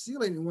the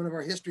ceiling in one of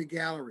our history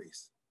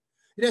galleries.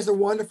 It has a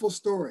wonderful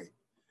story.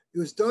 It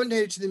was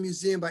donated to the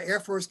museum by Air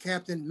Force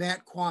Captain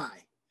Matt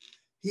Quay.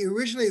 He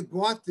originally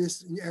bought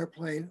this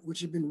airplane,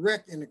 which had been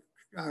wrecked in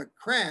a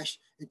crash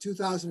in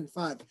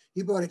 2005.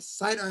 He bought it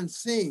sight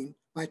unseen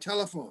by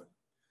telephone.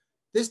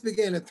 This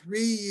began a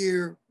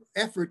 3-year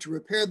effort to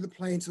repair the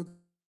plane. So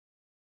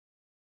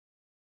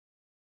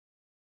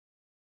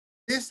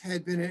this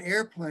had been an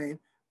airplane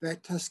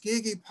that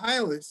Tuskegee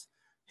pilots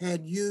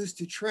had used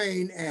to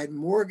train at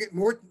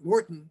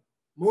Wharton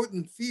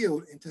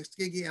Field in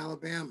Tuskegee,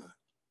 Alabama.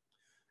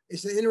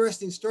 It's an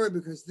interesting story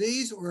because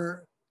these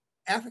were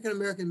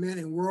African-American men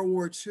in World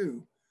War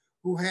II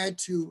who had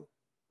to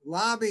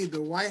lobby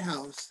the White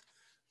House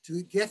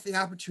to get the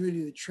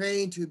opportunity to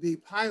train to be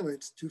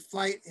pilots to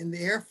fight in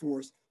the Air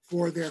Force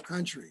for their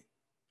country.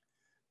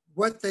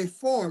 What they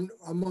formed,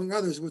 among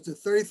others, was the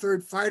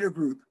 33rd Fighter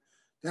Group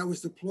that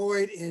was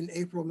deployed in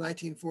April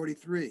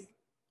 1943.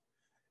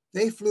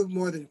 They flew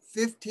more than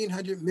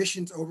 1,500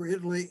 missions over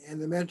Italy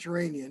and the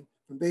Mediterranean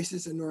from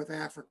bases in North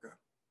Africa.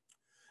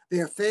 They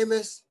are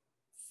famous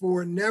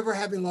for never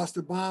having lost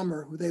a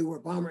bomber who they were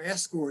bomber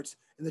escorts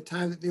in the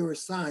time that they were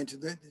assigned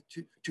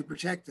to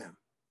protect them.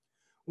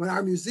 When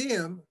our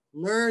museum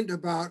learned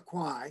about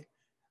Quay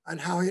and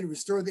how he had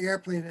restored the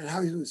airplane and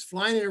how he was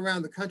flying it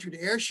around the country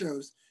to air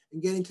shows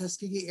and getting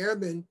Tuskegee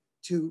airmen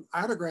to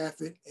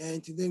autograph it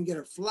and to then get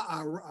a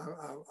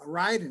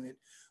ride in it,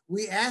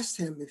 we asked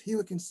him if he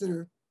would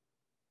consider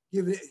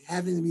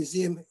having the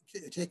museum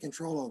take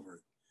control over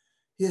it.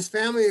 His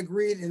family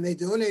agreed, and they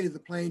donated the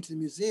plane to the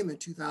museum in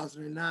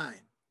 2009.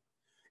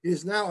 It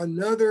is now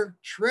another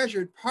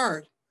treasured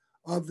part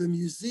of the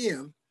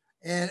museum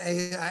and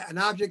an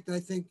object that I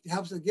think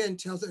helps, again,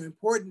 tells an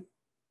important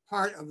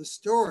part of the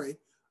story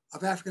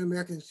of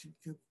African-American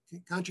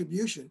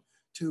contribution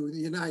to the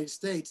United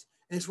States.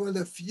 And it's one of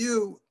the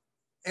few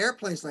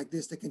airplanes like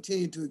this that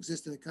continue to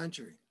exist in the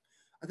country.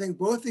 I think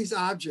both these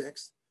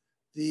objects,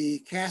 the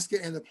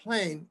casket and the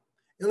plane,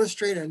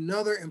 illustrate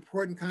another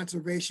important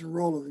conservation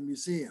role of the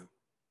museum.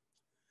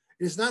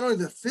 It is not only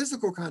the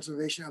physical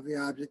conservation of the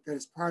object that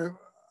is part of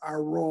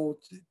our role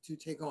to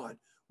take on.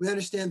 We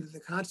understand that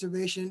the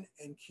conservation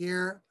and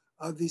care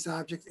of these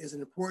objects is an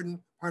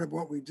important part of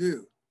what we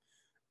do.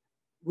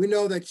 We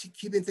know that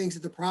keeping things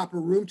at the proper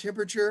room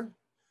temperature,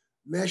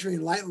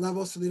 measuring light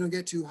levels so they don't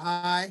get too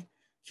high,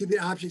 keeping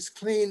objects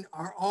clean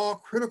are all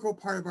critical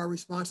part of our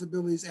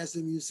responsibilities as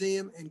the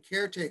museum and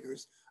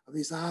caretakers of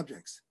these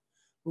objects.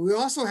 But we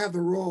also have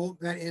the role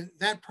that in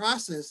that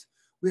process,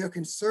 we are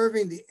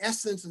conserving the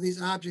essence of these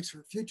objects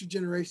for future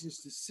generations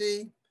to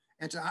see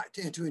and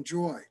to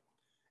enjoy,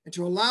 and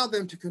to allow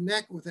them to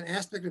connect with an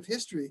aspect of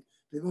history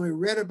they've only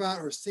read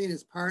about or seen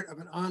as part of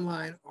an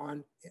online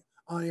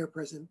on-air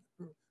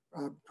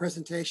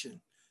presentation.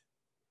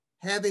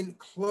 Having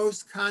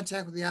close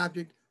contact with the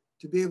object,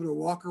 to be able to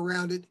walk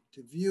around it,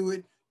 to view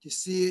it, to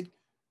see it,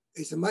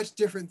 is a much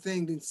different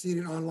thing than seeing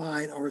it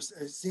online or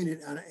seeing it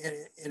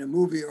in a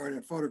movie or in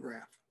a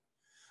photograph.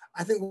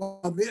 I think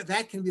while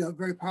that can be a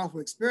very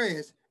powerful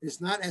experience, it's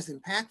not as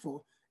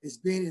impactful as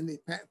being in the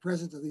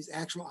presence of these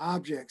actual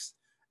objects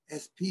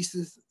as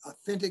pieces,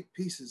 authentic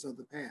pieces of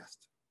the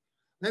past.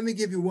 Let me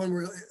give you one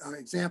more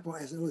example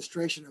as an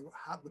illustration of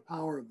the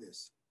power of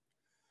this.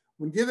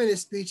 When giving his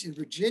speech in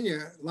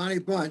Virginia, Lonnie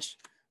Bunch,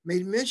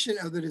 made mention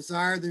of the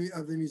desire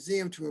of the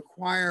museum to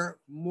acquire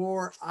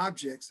more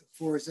objects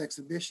for its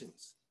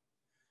exhibitions.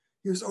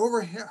 He was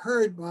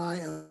overheard by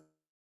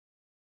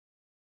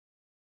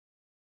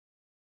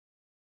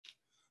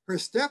her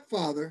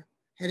stepfather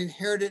had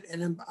inherited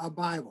a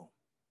Bible,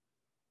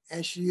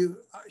 and she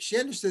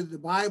understood the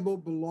Bible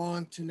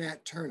belonged to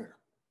Nat Turner,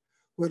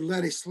 who had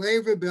led a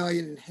slave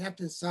rebellion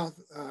in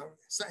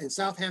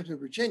Southampton,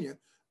 Virginia,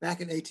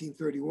 back in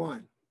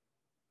 1831.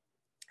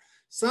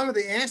 Some of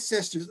the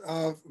ancestors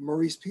of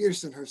Maurice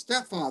Peterson, her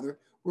stepfather,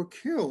 were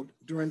killed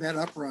during that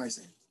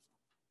uprising.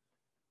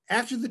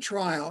 After the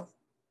trial,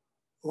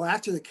 or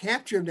after the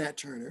capture of Nat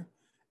Turner,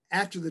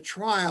 after the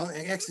trial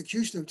and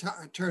execution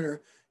of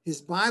Turner,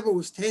 his Bible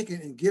was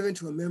taken and given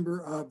to a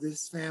member of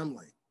this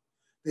family.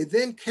 They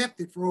then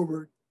kept it for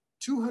over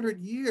 200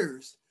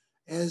 years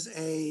as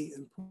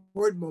an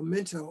important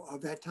memento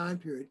of that time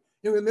period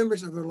in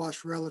remembrance of their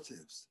lost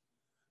relatives.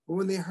 But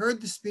when they heard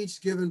the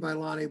speech given by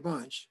Lonnie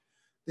Bunch,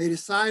 they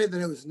decided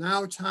that it was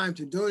now time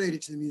to donate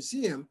it to the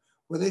museum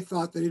where they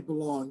thought that it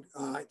belonged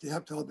to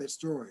help tell that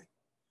story.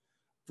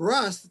 For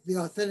us, the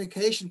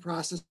authentication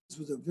process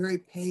was a very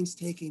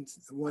painstaking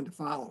one to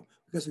follow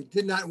because we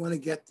did not want to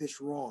get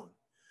this wrong.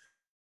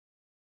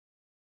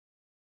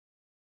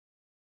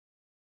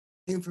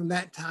 From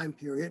that time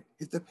period,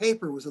 if the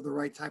paper was of the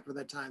right type for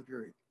that time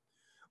period.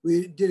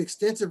 We did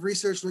extensive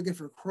research looking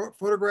for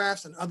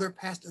photographs and other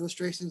past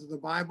illustrations of the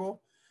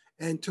Bible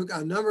and took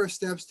a number of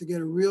steps to get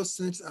a real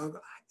sense of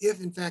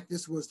if in fact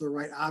this was the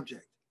right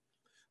object.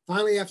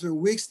 Finally, after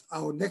weeks,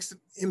 next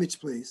image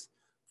please.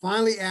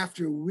 Finally,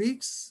 after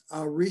weeks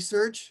of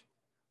research,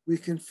 we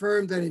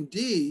confirmed that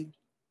indeed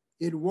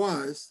it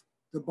was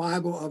the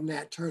Bible of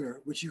Nat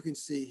Turner, which you can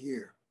see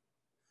here.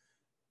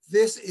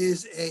 This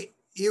is an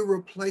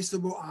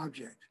irreplaceable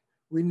object.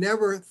 We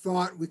never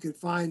thought we could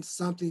find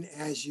something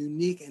as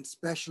unique and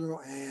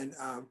special and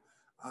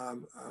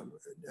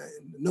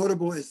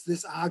notable as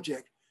this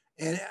object.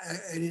 And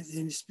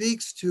it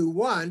speaks to,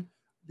 one,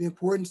 the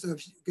importance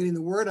of getting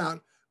the word out,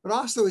 but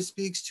also it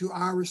speaks to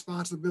our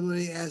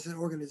responsibility as an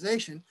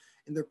organization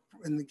in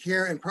the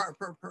care and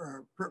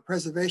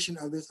preservation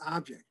of this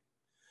object.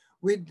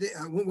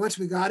 Once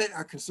we got it,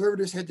 our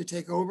conservators had to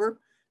take over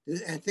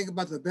and think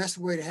about the best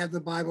way to have the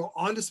Bible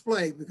on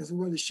display because we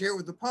wanted to share it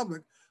with the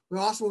public. We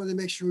also wanted to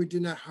make sure we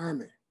did not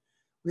harm it.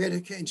 We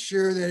had to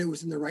ensure that it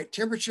was in the right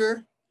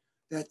temperature,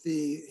 that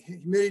the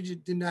humidity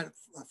did not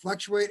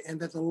fluctuate, and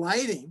that the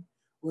lighting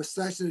was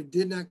such that it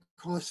did not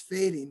cause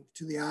fading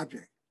to the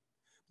object.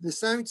 At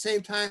the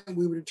same time,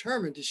 we were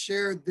determined to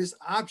share this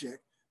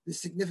object,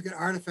 this significant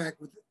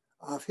artifact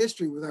of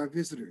history with our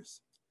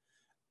visitors.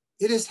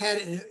 It has had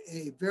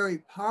a very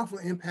powerful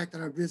impact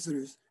on our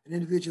visitors and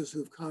individuals who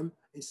have come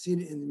and seen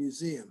it in the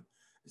museum.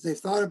 As they've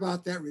thought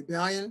about that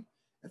rebellion,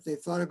 if they've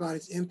thought about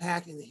its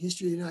impact in the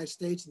history of the United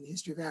States and the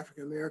history of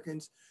African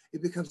Americans,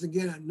 it becomes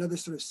again another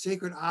sort of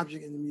sacred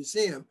object in the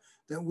museum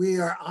that we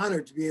are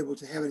honored to be able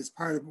to have it as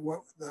part of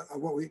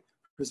what we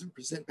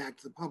present back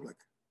to the public.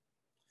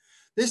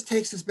 This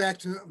takes us back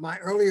to my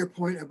earlier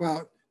point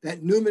about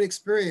that Newman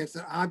experience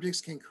that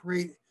objects can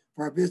create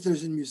for our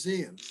visitors in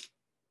museums.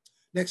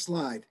 Next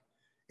slide.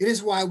 It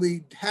is why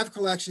we have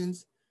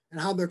collections and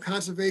how their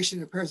conservation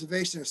and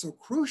preservation are so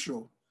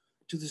crucial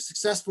to the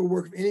successful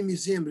work of any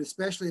museum, but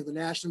especially of the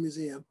National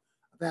Museum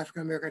of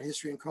African American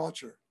History and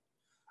Culture.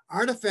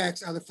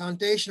 Artifacts are the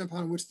foundation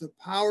upon which the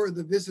power of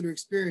the visitor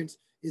experience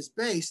is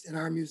based in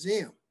our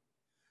museum.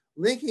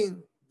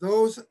 Linking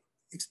those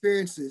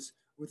experiences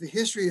with the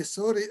history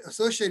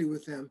associated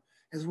with them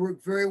has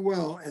worked very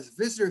well, as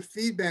visitor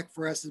feedback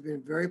for us has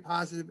been very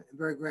positive and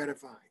very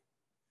gratifying.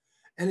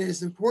 And it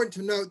is important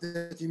to note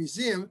that the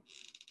museum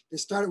that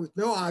started with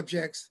no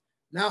objects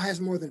now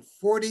has more than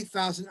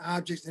 40,000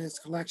 objects in its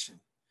collection.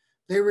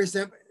 They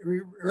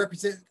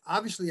represent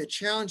obviously a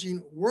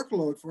challenging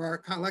workload for our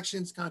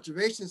collections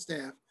conservation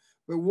staff,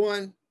 but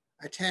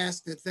a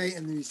task that they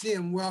and the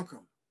museum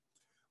welcome.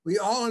 We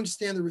all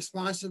understand the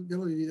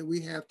responsibility that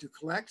we have to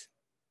collect,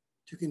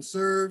 to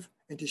conserve,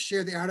 and to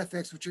share the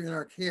artifacts which are in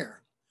our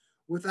care.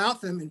 Without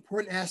them,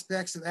 important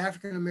aspects of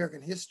African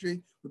American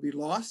history would be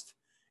lost,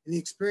 and the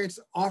experience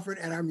offered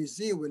at our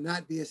museum would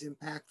not be as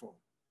impactful.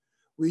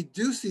 We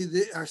do see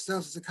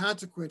ourselves as a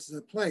consequence of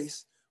a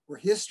place where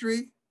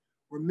history,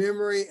 where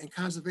memory and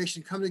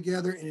conservation come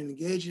together in an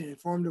engaging and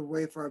informative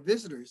way for our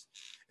visitors,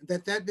 and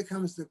that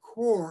becomes the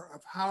core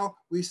of how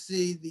we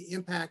see the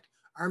impact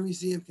our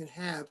museum can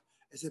have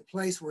as a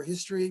place where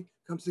history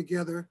comes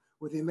together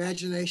with the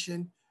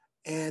imagination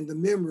and the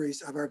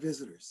memories of our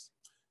visitors.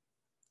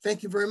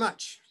 Thank you very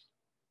much.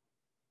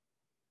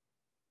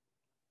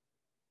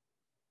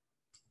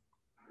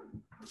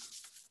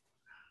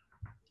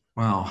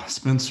 Wow,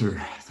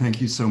 Spencer,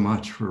 thank you so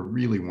much for a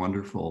really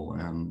wonderful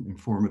and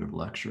informative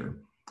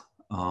lecture.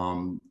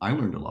 I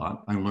learned a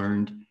lot. I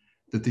learned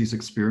that these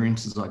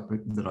experiences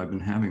that I've been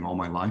having all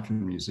my life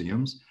in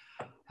museums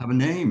have a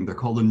name. They're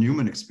called the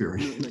Newman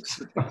experience.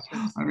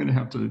 I'm going to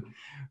have to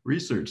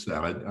research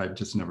that. I've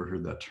just never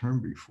heard that term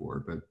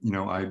before. But you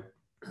know, I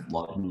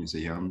love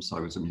museums. I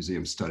was a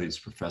museum studies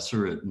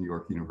professor at New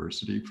York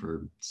University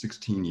for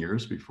 16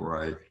 years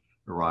before I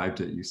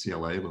arrived at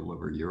UCLA a little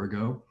over a year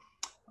ago.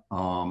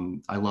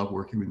 I love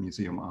working with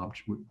museum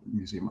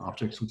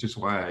objects, which is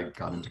why I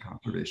got into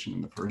conservation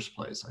in the first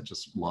place. I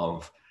just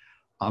love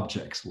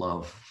objects,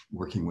 love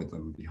working with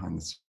them behind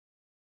the scenes.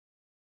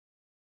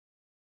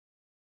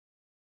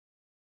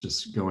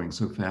 Just going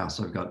so fast.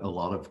 I've got a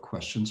lot of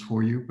questions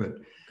for you, but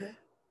Okay.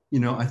 you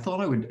know, I thought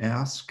I would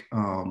ask,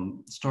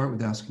 start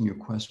with asking you a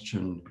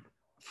question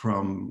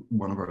from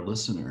one of our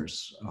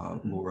listeners,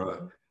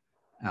 Laura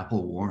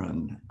Apple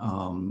Warren,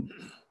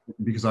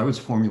 because I was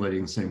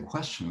formulating the same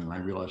question and I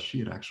realized she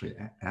had actually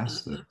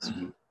asked this.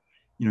 And,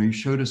 you know, you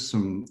showed us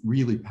some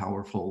really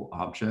powerful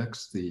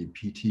objects, the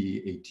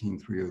PT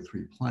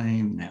 18303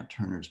 plane, Nat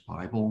Turner's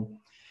Bible,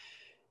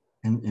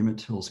 and Emmett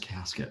Till's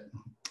casket.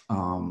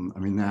 I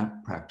mean,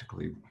 that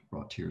practically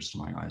brought tears to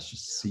my eyes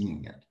just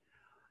seeing it.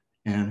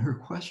 And her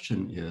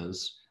question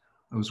is,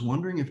 I was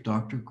wondering if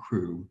Dr.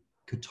 Crew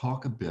could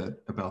talk a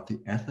bit about the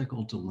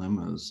ethical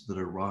dilemmas that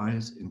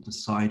arise in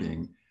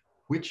deciding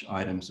which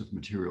items of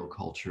material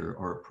culture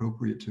are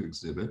appropriate to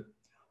exhibit.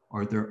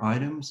 Are there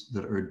items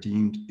that are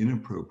deemed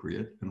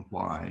inappropriate and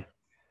why?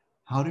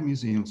 How do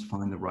museums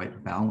find the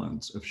right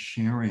balance of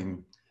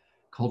sharing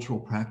cultural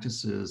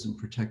practices and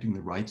protecting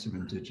the rights of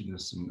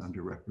indigenous and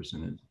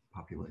underrepresented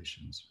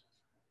populations?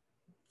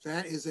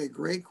 That is a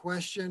great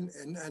question,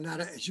 and not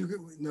a, as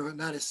you know,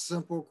 not a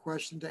simple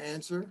question to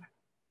answer.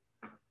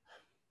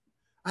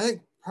 I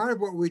think part of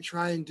what we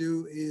try and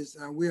do is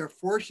we are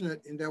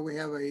fortunate in that we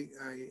have a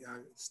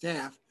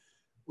staff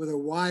with a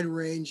wide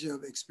range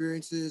of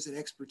experiences and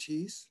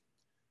expertise,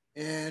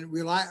 and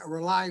we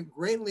rely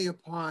greatly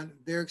upon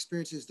their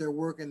experiences, their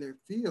work, and their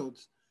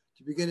fields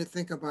to begin to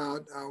think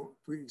about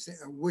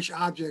which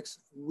objects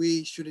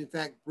we should in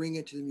fact bring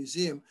into the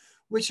museum,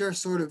 which are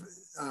sort of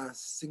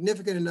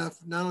significant enough,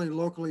 not only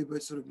locally,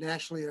 but sort of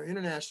nationally or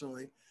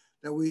internationally,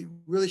 that we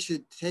really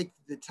should take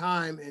the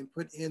time and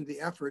put in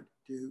the effort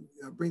to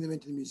bring them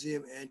into the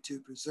museum and to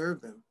preserve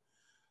them.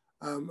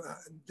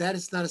 That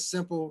is not a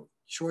simple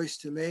choice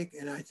to make,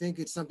 and I think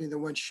it's something that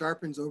one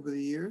sharpens over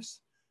the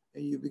years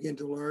and you begin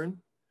to learn.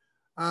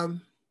 The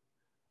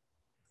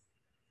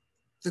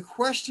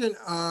question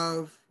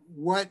of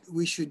what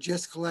we should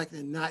just collect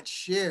and not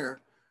share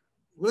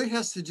really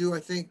has to do, I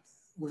think,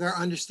 with our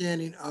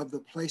understanding of the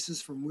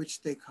places from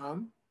which they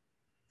come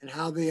and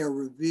how they are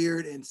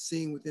revered and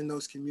seen within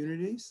those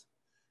communities.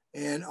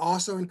 And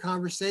also in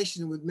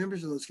conversation with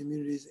members of those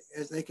communities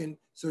as they can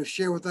sort of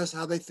share with us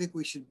how they think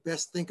we should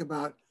best think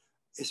about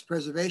its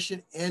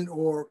preservation and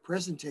or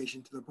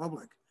presentation to the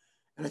public.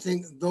 And I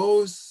think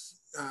those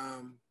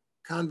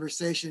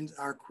conversations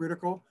are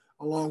critical,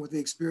 along with the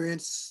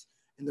experience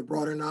and the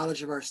broader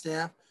knowledge of our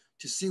staff,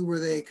 to see where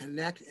they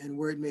connect and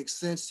where it makes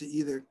sense to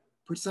either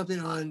put something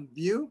on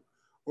view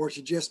or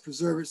to just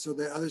preserve it so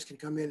that others can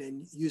come in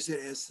and use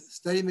it as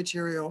study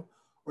material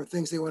or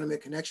things they want to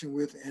make connection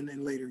with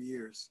in later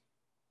years.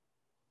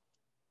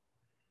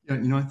 Yeah,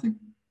 you know, I think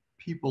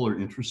people are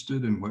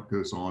interested in what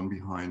goes on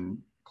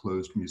behind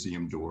closed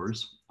museum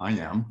doors. I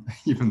am,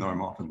 even though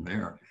I'm often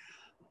there.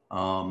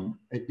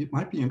 It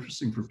might be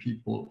interesting for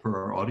people, for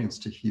our audience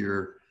to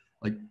hear,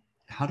 like,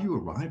 how do you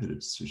arrive at a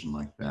decision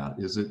like that?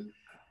 Is it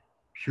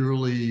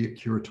purely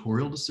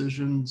curatorial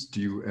decisions?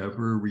 Do you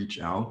ever reach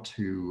out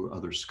to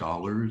other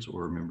scholars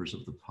or members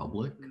of the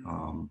public?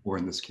 Or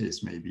in this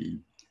case, maybe,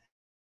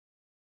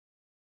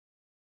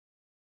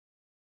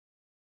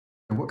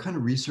 what kind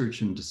of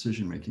research and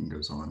decision-making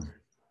goes on?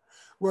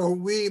 Well,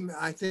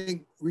 I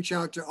think, reach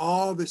out to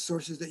all the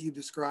sources that you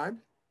described.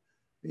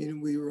 I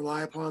mean, we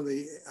rely upon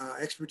the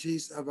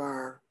expertise of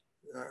our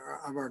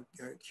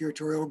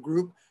curatorial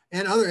group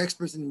and other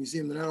experts in the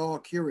museum. They're not all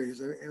curators,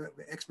 they're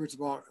experts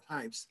of all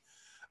types.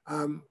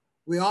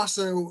 We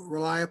also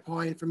rely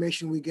upon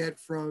information we get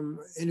from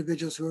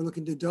individuals who are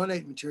looking to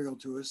donate material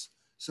to us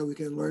so we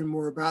can learn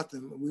more about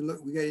them.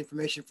 We get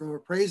information from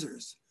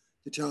appraisers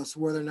to tell us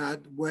whether or not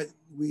what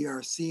we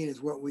are seeing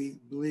is what we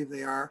believe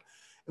they are.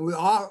 And we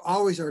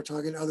always are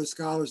talking to other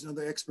scholars and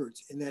other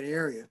experts in that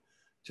area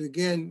to,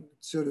 again,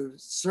 sort of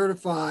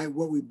certify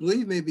what we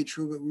believe may be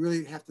true, but we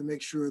really have to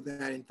make sure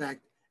that, in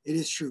fact, it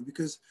is true.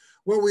 Because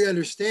what we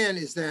understand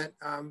is that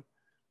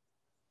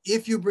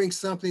if you bring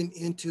something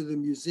into the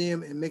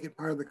museum and make it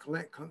part of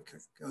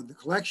the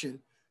collection,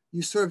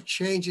 you sort of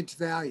change its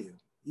value.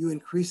 You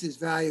increase its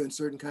value in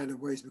certain kind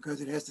of ways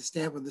because it has the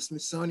stamp of the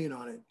Smithsonian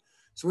on it.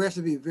 So we have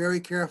to be very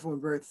careful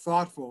and very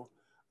thoughtful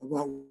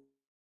about.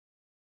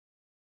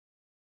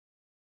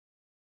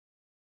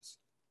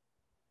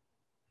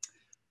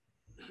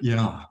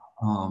 Yeah,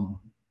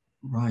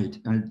 right.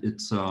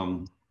 It's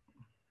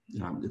you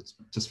know, it's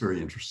just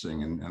very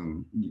interesting,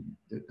 and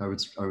I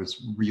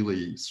was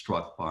really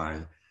struck by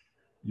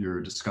your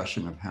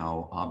discussion of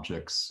how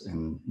objects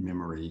and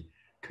memory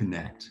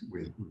connect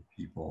with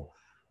people,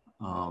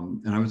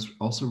 and I was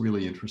also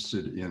really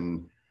interested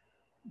in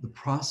the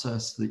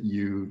process that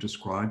you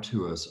described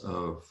to us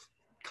of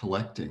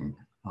collecting.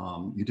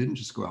 You didn't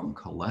just go out and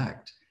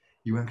collect.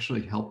 you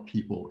actually help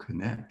people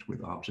connect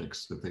with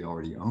objects that they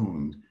already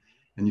owned.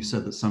 And you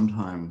said that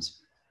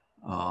sometimes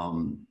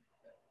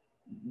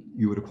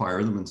you would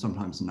acquire them and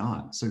sometimes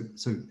not. So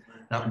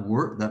that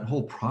work, that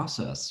whole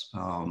process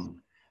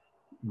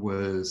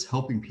was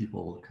helping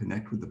people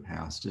connect with the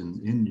past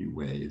in new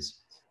ways.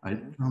 I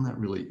found that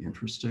really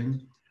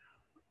interesting.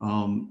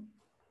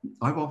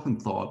 I've often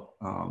thought,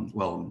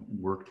 well,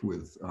 worked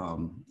with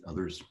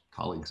others,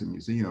 colleagues in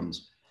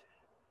museums,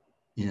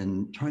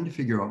 in trying to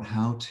figure out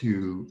how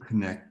to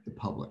connect the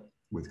public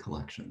with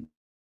collection.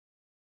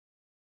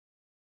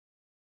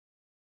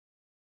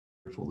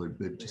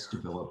 They've just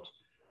developed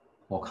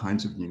all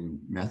kinds of new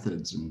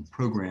methods and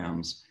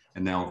programs.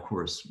 And now, of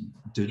course,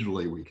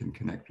 digitally, we can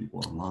connect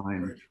people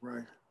online. Right,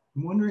 right.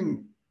 I'm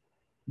wondering,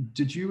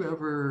 did you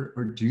ever,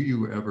 or do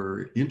you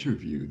ever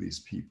interview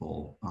these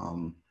people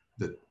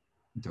that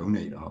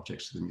donate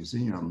objects to the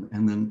museum?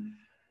 And then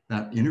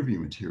that interview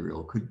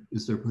material,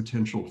 is there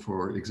potential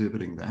for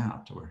exhibiting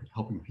that or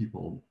helping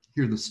people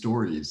hear the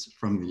stories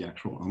from the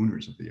actual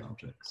owners of the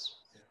objects?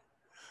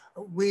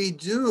 We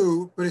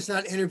do, but it's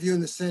not interview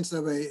in the sense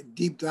of a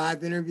deep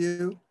dive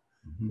interview.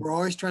 Mm-hmm. We're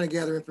always trying to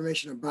gather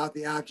information about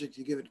the object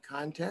to give it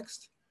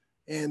context.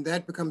 And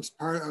that becomes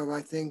part of,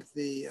 I think,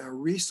 the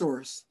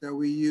resource that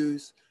we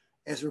use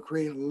as we're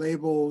creating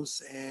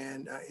labels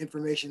and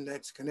information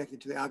that's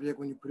connected to the object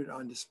when you put it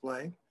on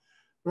display.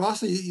 But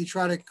also you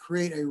try to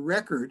create a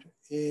record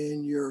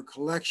in your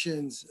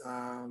collection's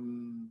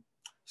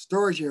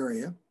storage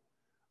area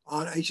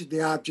on each of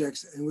the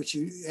objects, in which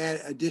you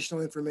add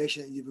additional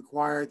information that you've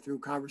acquired through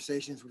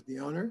conversations with the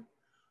owner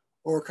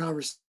or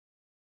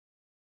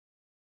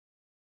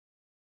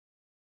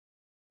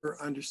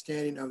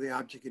understanding of the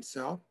object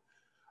itself.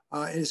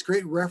 And it's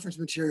great reference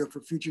material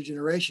for future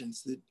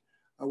generations. That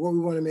what we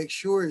want to make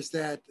sure is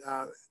that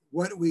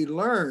what we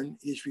learn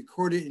is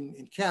recorded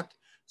and kept,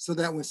 so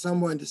that when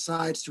someone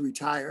decides to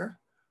retire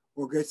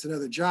or gets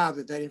another job,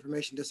 that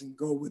information doesn't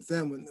go with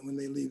them when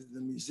they leave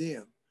the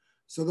museum.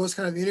 So those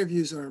kind of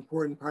interviews are an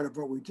important part of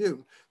what we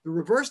do. The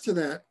reverse to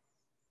that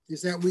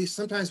is that we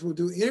sometimes will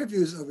do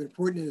interviews of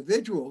important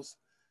individuals,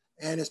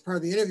 and as part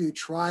of the interview,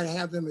 try to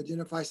have them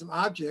identify some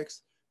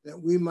objects that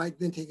we might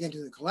then take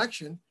into the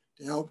collection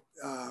to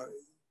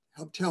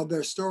help tell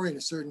their story in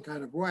a certain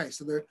kind of way.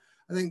 So there are,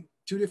 I think,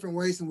 two different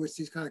ways in which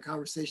these kind of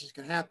conversations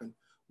can happen.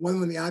 One,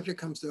 when the object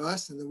comes to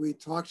us and then we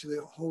talk to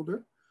the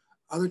holder.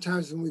 Other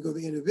times when we go to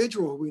the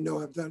individual who we know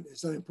has done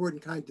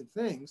important kinds of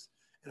things,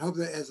 and hope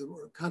that as a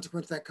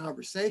consequence of that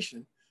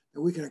conversation,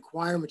 that we can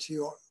acquire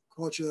material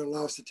culture that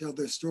allows us to tell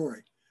their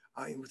story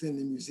within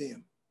the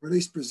museum, or at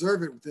least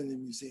preserve it within the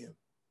museum.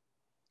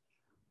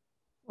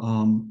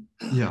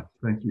 Yeah,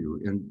 thank you.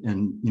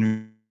 And you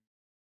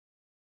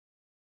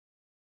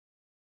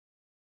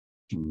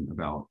know,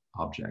 about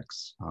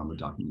objects, the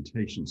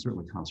documentation,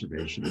 certainly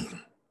conservation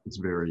is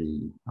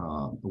very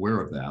aware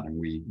of that, and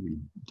we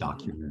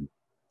document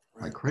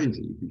like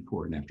crazy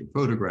before and after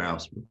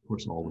photographs, but of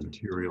course all the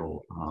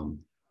material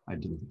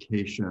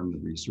identification, the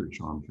research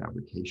on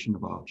fabrication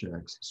of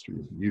objects, history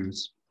of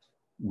use.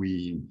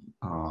 We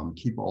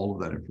keep all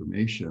of that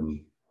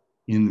information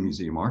in the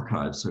museum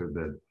archives so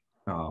that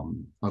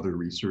other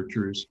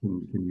researchers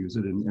can use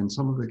it, and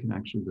some of it can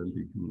actually then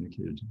be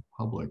communicated to the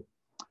public.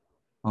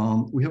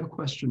 We have a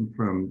question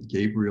from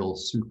Gabriel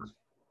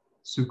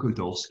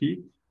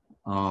Sukodolski.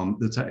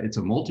 It's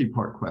a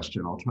multi-part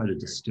question. I'll try to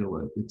distill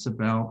it. It's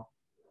about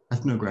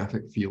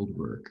ethnographic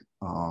fieldwork,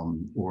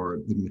 or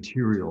the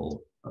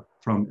material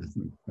from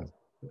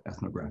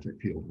ethnographic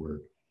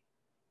fieldwork.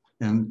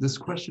 And this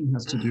question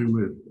has to do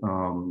with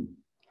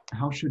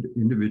how should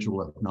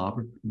individual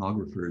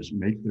ethnographers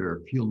make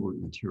their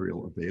fieldwork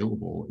material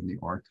available in the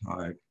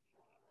archive?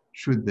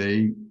 Should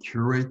they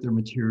curate their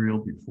material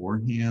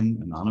beforehand,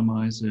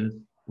 anonymize it,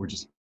 or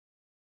just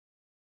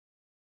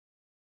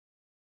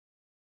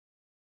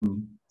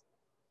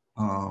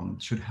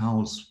should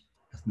house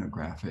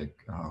ethnographic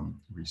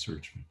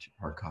research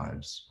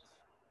archives?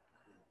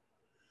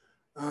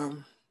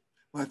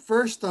 My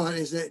first thought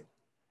is that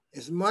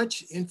as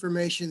much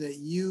information that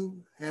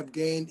you have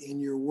gained in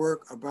your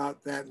work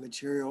about that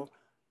material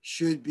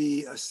should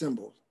be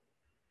assembled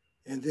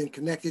and then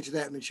connected to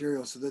that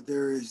material, so that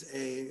there is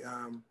a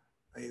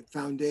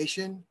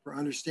foundation for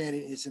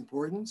understanding its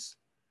importance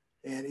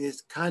and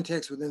its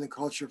context within the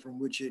culture from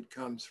which it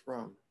comes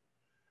from.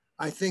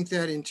 I think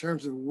that in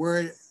terms of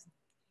where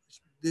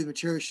the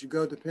material should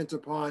go depends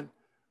upon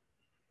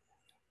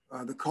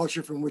the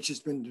culture from which it's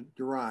been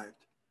derived.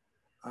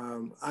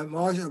 I'm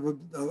always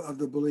of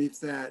the belief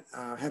that,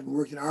 having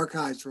worked in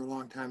archives for a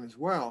long time as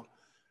well,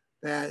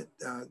 that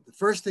the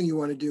first thing you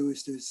want to do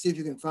is to see if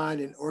you can find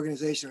an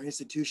organization or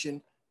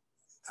institution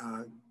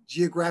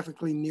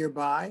geographically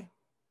nearby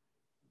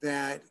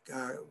that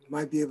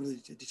might be able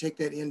to take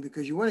that in,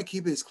 because you want to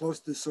keep it as close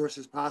to the source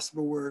as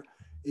possible, where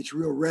its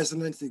real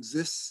resonance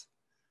exists,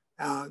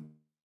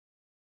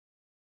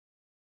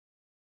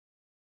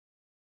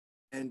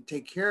 and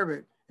take care of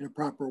it in a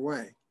proper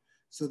way,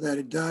 so that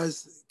it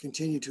does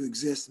continue to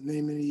exist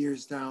many, many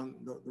years down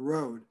the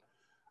road.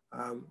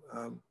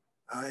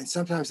 And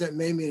sometimes that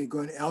may mean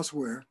going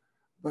elsewhere,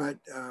 but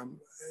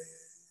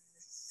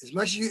as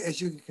much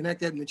as you can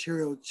connect that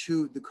material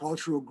to the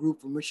cultural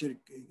group from which it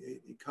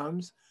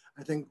comes,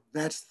 I think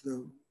that's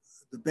the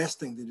best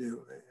thing to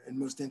do in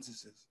most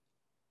instances.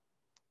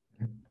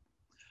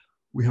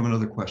 We have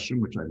another question,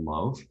 which I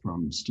love,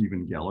 from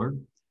Stephen Geller.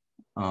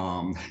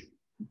 I'm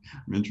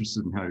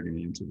interested in how you're going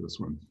to answer this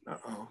one.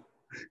 Uh-oh.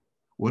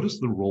 What is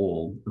the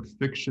role of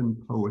fiction,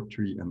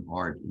 poetry, and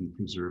art in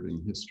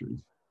preserving history?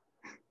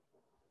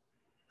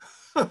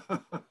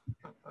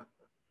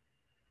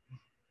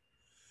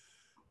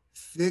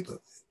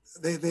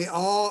 They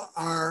all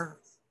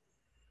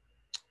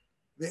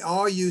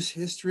use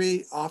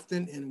history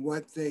often in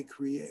what they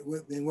create,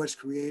 in what's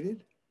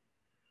created.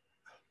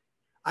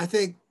 I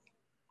think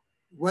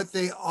what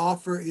they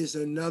offer is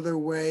another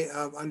way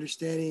of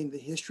understanding the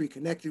history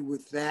connected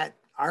with that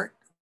art.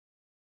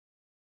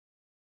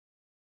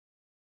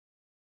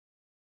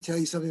 Tell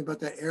you something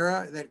about that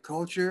era, that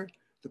culture,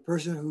 the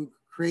person who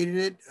created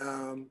it,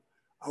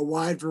 a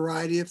wide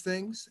variety of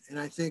things. And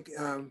I think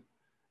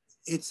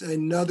it's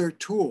another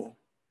tool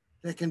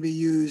that can be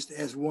used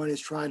as one is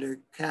trying to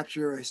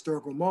capture a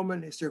historical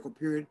moment, a historical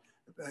period,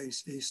 a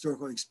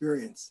historical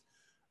experience.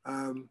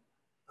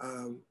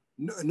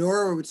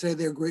 Nora would say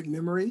they're great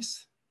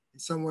memories in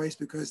some ways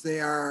because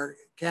they are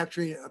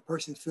capturing a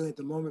person's feeling at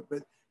the moment,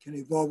 but can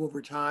evolve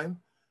over time.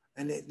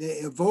 And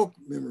they evoke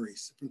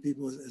memories from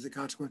people as a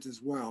consequence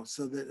as well.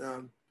 So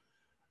that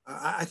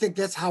I think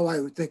that's how I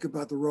would think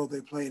about the role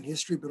they play in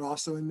history, but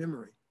also in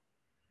memory.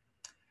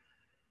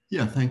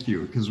 Yeah, thank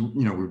you. Because,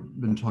 you know, we've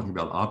been talking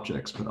about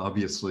objects, but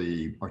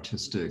obviously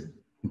artistic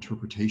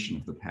interpretation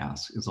of the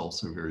past is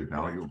also very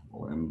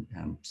valuable,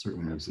 and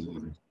certainly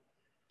museums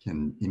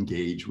can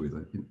engage with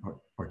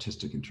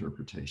artistic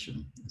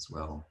interpretation as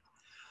well.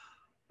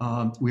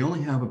 We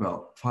only have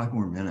about 5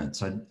 more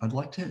minutes. I'd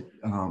like to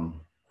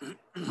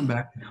come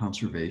back to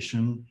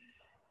conservation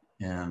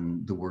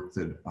and the work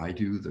that I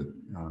do, that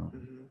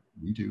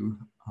we do.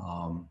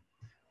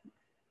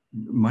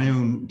 My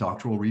own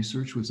doctoral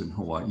research was in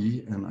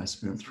Hawaii, and I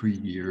spent 3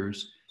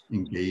 years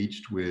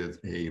engaged with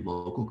a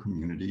local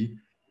community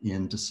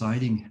in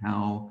deciding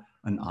how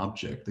an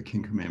object, the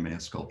King Kamehameha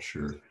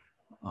sculpture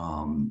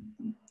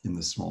in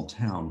the small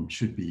town,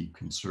 should be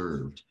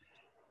conserved.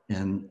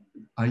 And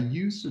I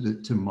used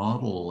it to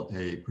model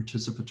a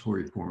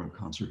participatory form of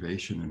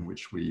conservation in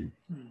which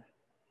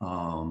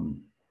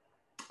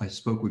I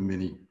spoke with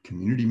many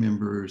community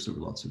members. There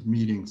were lots of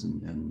meetings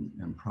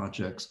and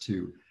projects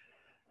to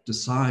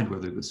decide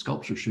whether the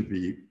sculpture should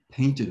be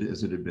painted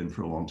as it had been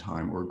for a long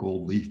time or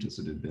gold leafed as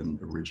it had been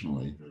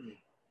originally.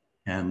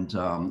 And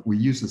we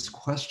use this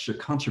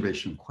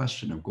conservation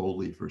question of gold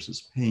leaf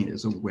versus paint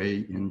as a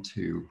way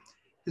into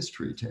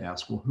history to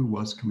ask, well, who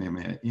was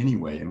Kamehameha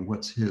anyway? And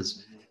what's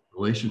his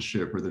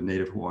relationship or the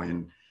Native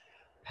Hawaiian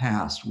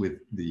past with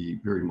the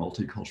very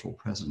multicultural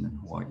present in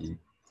Hawaii?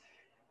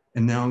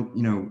 And now,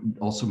 you know,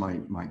 also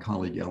my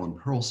colleague Ellen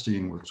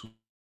Pearlstein works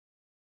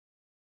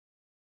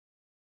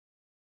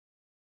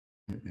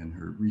in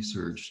her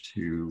research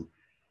to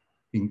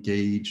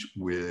engage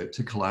with,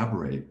 to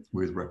collaborate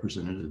with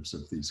representatives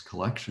of these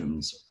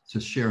collections to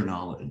share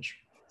knowledge.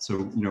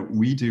 So, you know,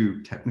 we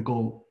do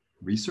technical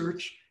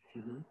research,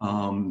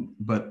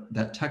 but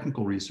that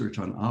technical research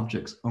on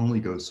objects only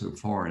goes so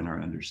far in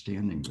our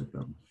understanding with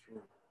them.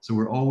 So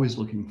we're always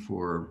looking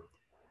for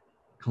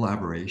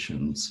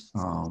collaborations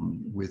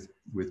with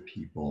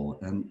people.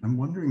 And I'm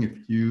wondering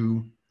if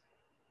you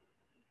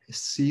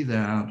see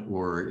that,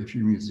 or if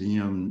your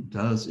museum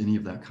does any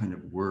of that kind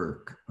of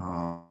work,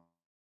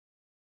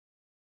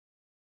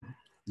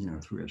 you know,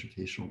 through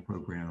educational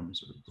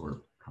programs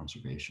or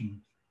conservation.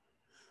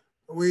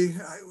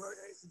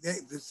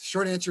 The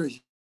short answer is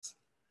yes.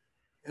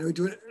 And we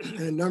do it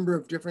in a number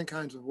of different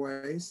kinds of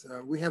ways.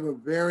 We have a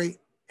very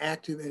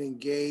active and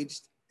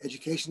engaged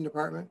education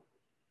department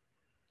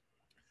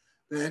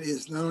that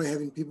is not only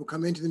having people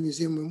come into the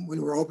museum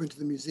when we're open to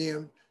the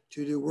museum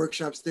to do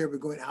workshops there, but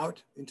going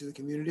out into the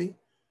community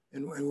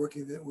and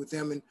working with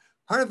them. And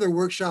part of their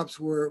workshops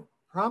were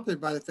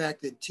prompted by the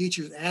fact that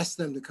teachers asked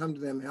them to come to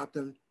them and help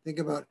them think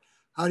about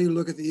how do you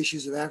look at the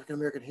issues of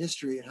African-American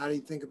history and how do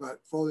you think about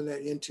folding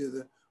that into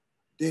the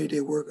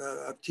day-to-day work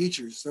of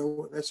teachers.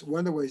 So that's one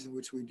of the ways in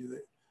which we do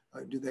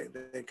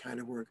that kind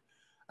of work.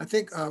 I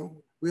think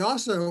we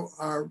also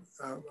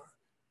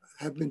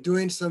have been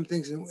doing some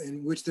things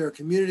in which there are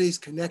communities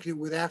connected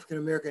with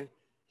African-American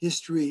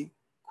history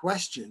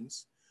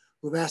questions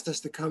who've asked us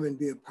to come and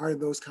be a part of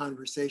those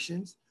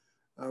conversations.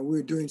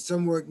 We're doing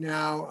some work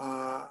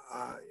now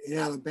in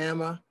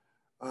Alabama.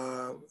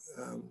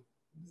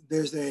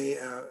 There's a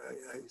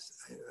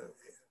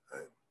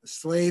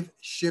slave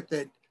ship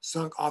that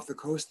sunk off the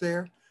coast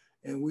there,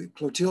 and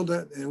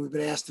Clotilda, and we've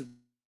been asked to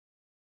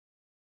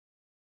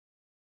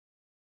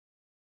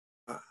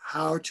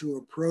how to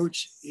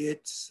approach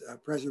its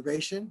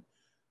preservation,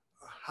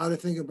 how to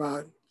think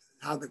about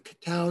how the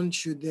town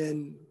should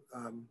then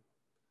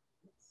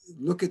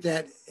look at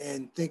that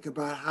and think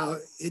about how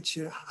it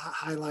should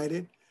highlight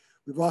it.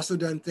 We've also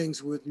done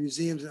things with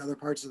museums in other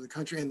parts of the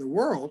country and the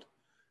world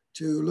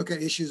to look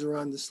at issues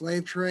around the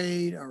slave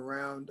trade,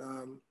 around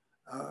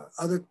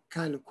other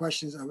kind of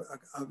questions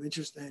of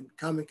interest and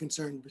common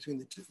concern between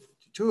the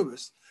two of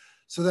us.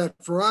 So that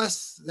for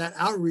us, that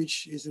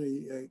outreach is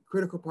a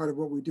critical part of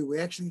what we do. We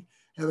actually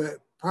have a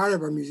part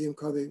of our museum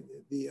called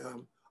the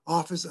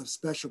Office of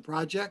Special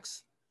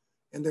Projects.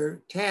 And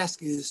their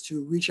task is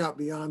to reach out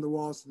beyond the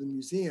walls of the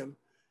museum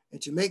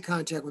and to make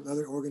contact with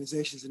other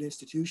organizations and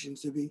institutions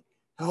to be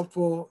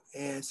helpful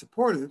and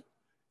supportive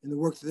in the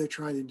work that they're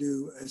trying to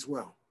do as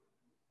well.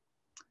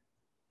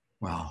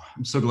 Wow,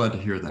 I'm so glad to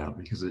hear that,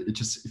 because it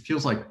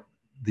feels like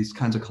these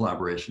kinds of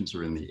collaborations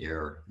are in the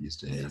air these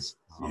days.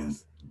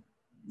 Yes.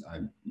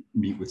 I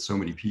meet with so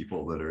many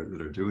people that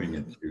are doing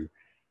it to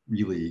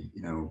really,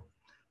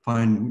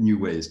 find new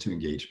ways to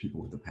engage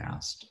people with the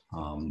past.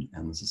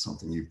 And this is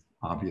something you've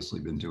obviously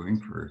been doing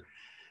for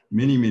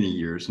many, many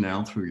years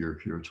now through your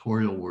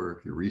curatorial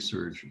work, your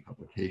research, your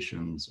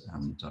publications,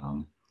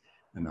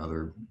 and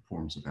other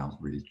forms of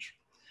outreach.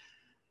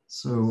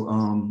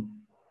 So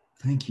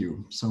thank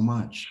you so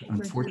much.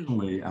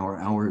 Unfortunately, our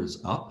hour is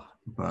up,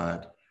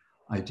 but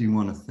I do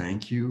want to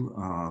thank you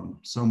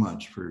so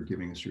much for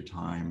giving us your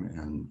time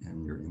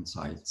and your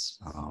insights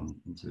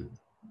into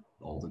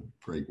all the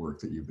great work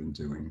that you've been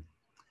doing.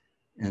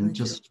 And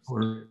just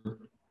for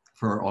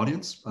our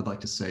audience, I'd like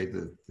to say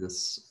that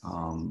this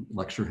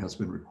lecture has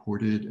been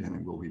recorded and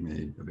it will be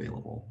made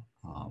available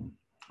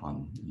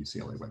on the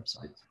UCLA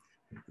website,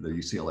 the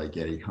UCLA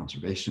Getty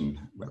Conservation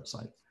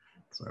website.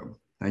 So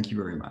thank you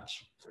very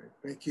much.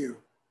 Thank you.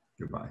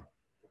 Goodbye.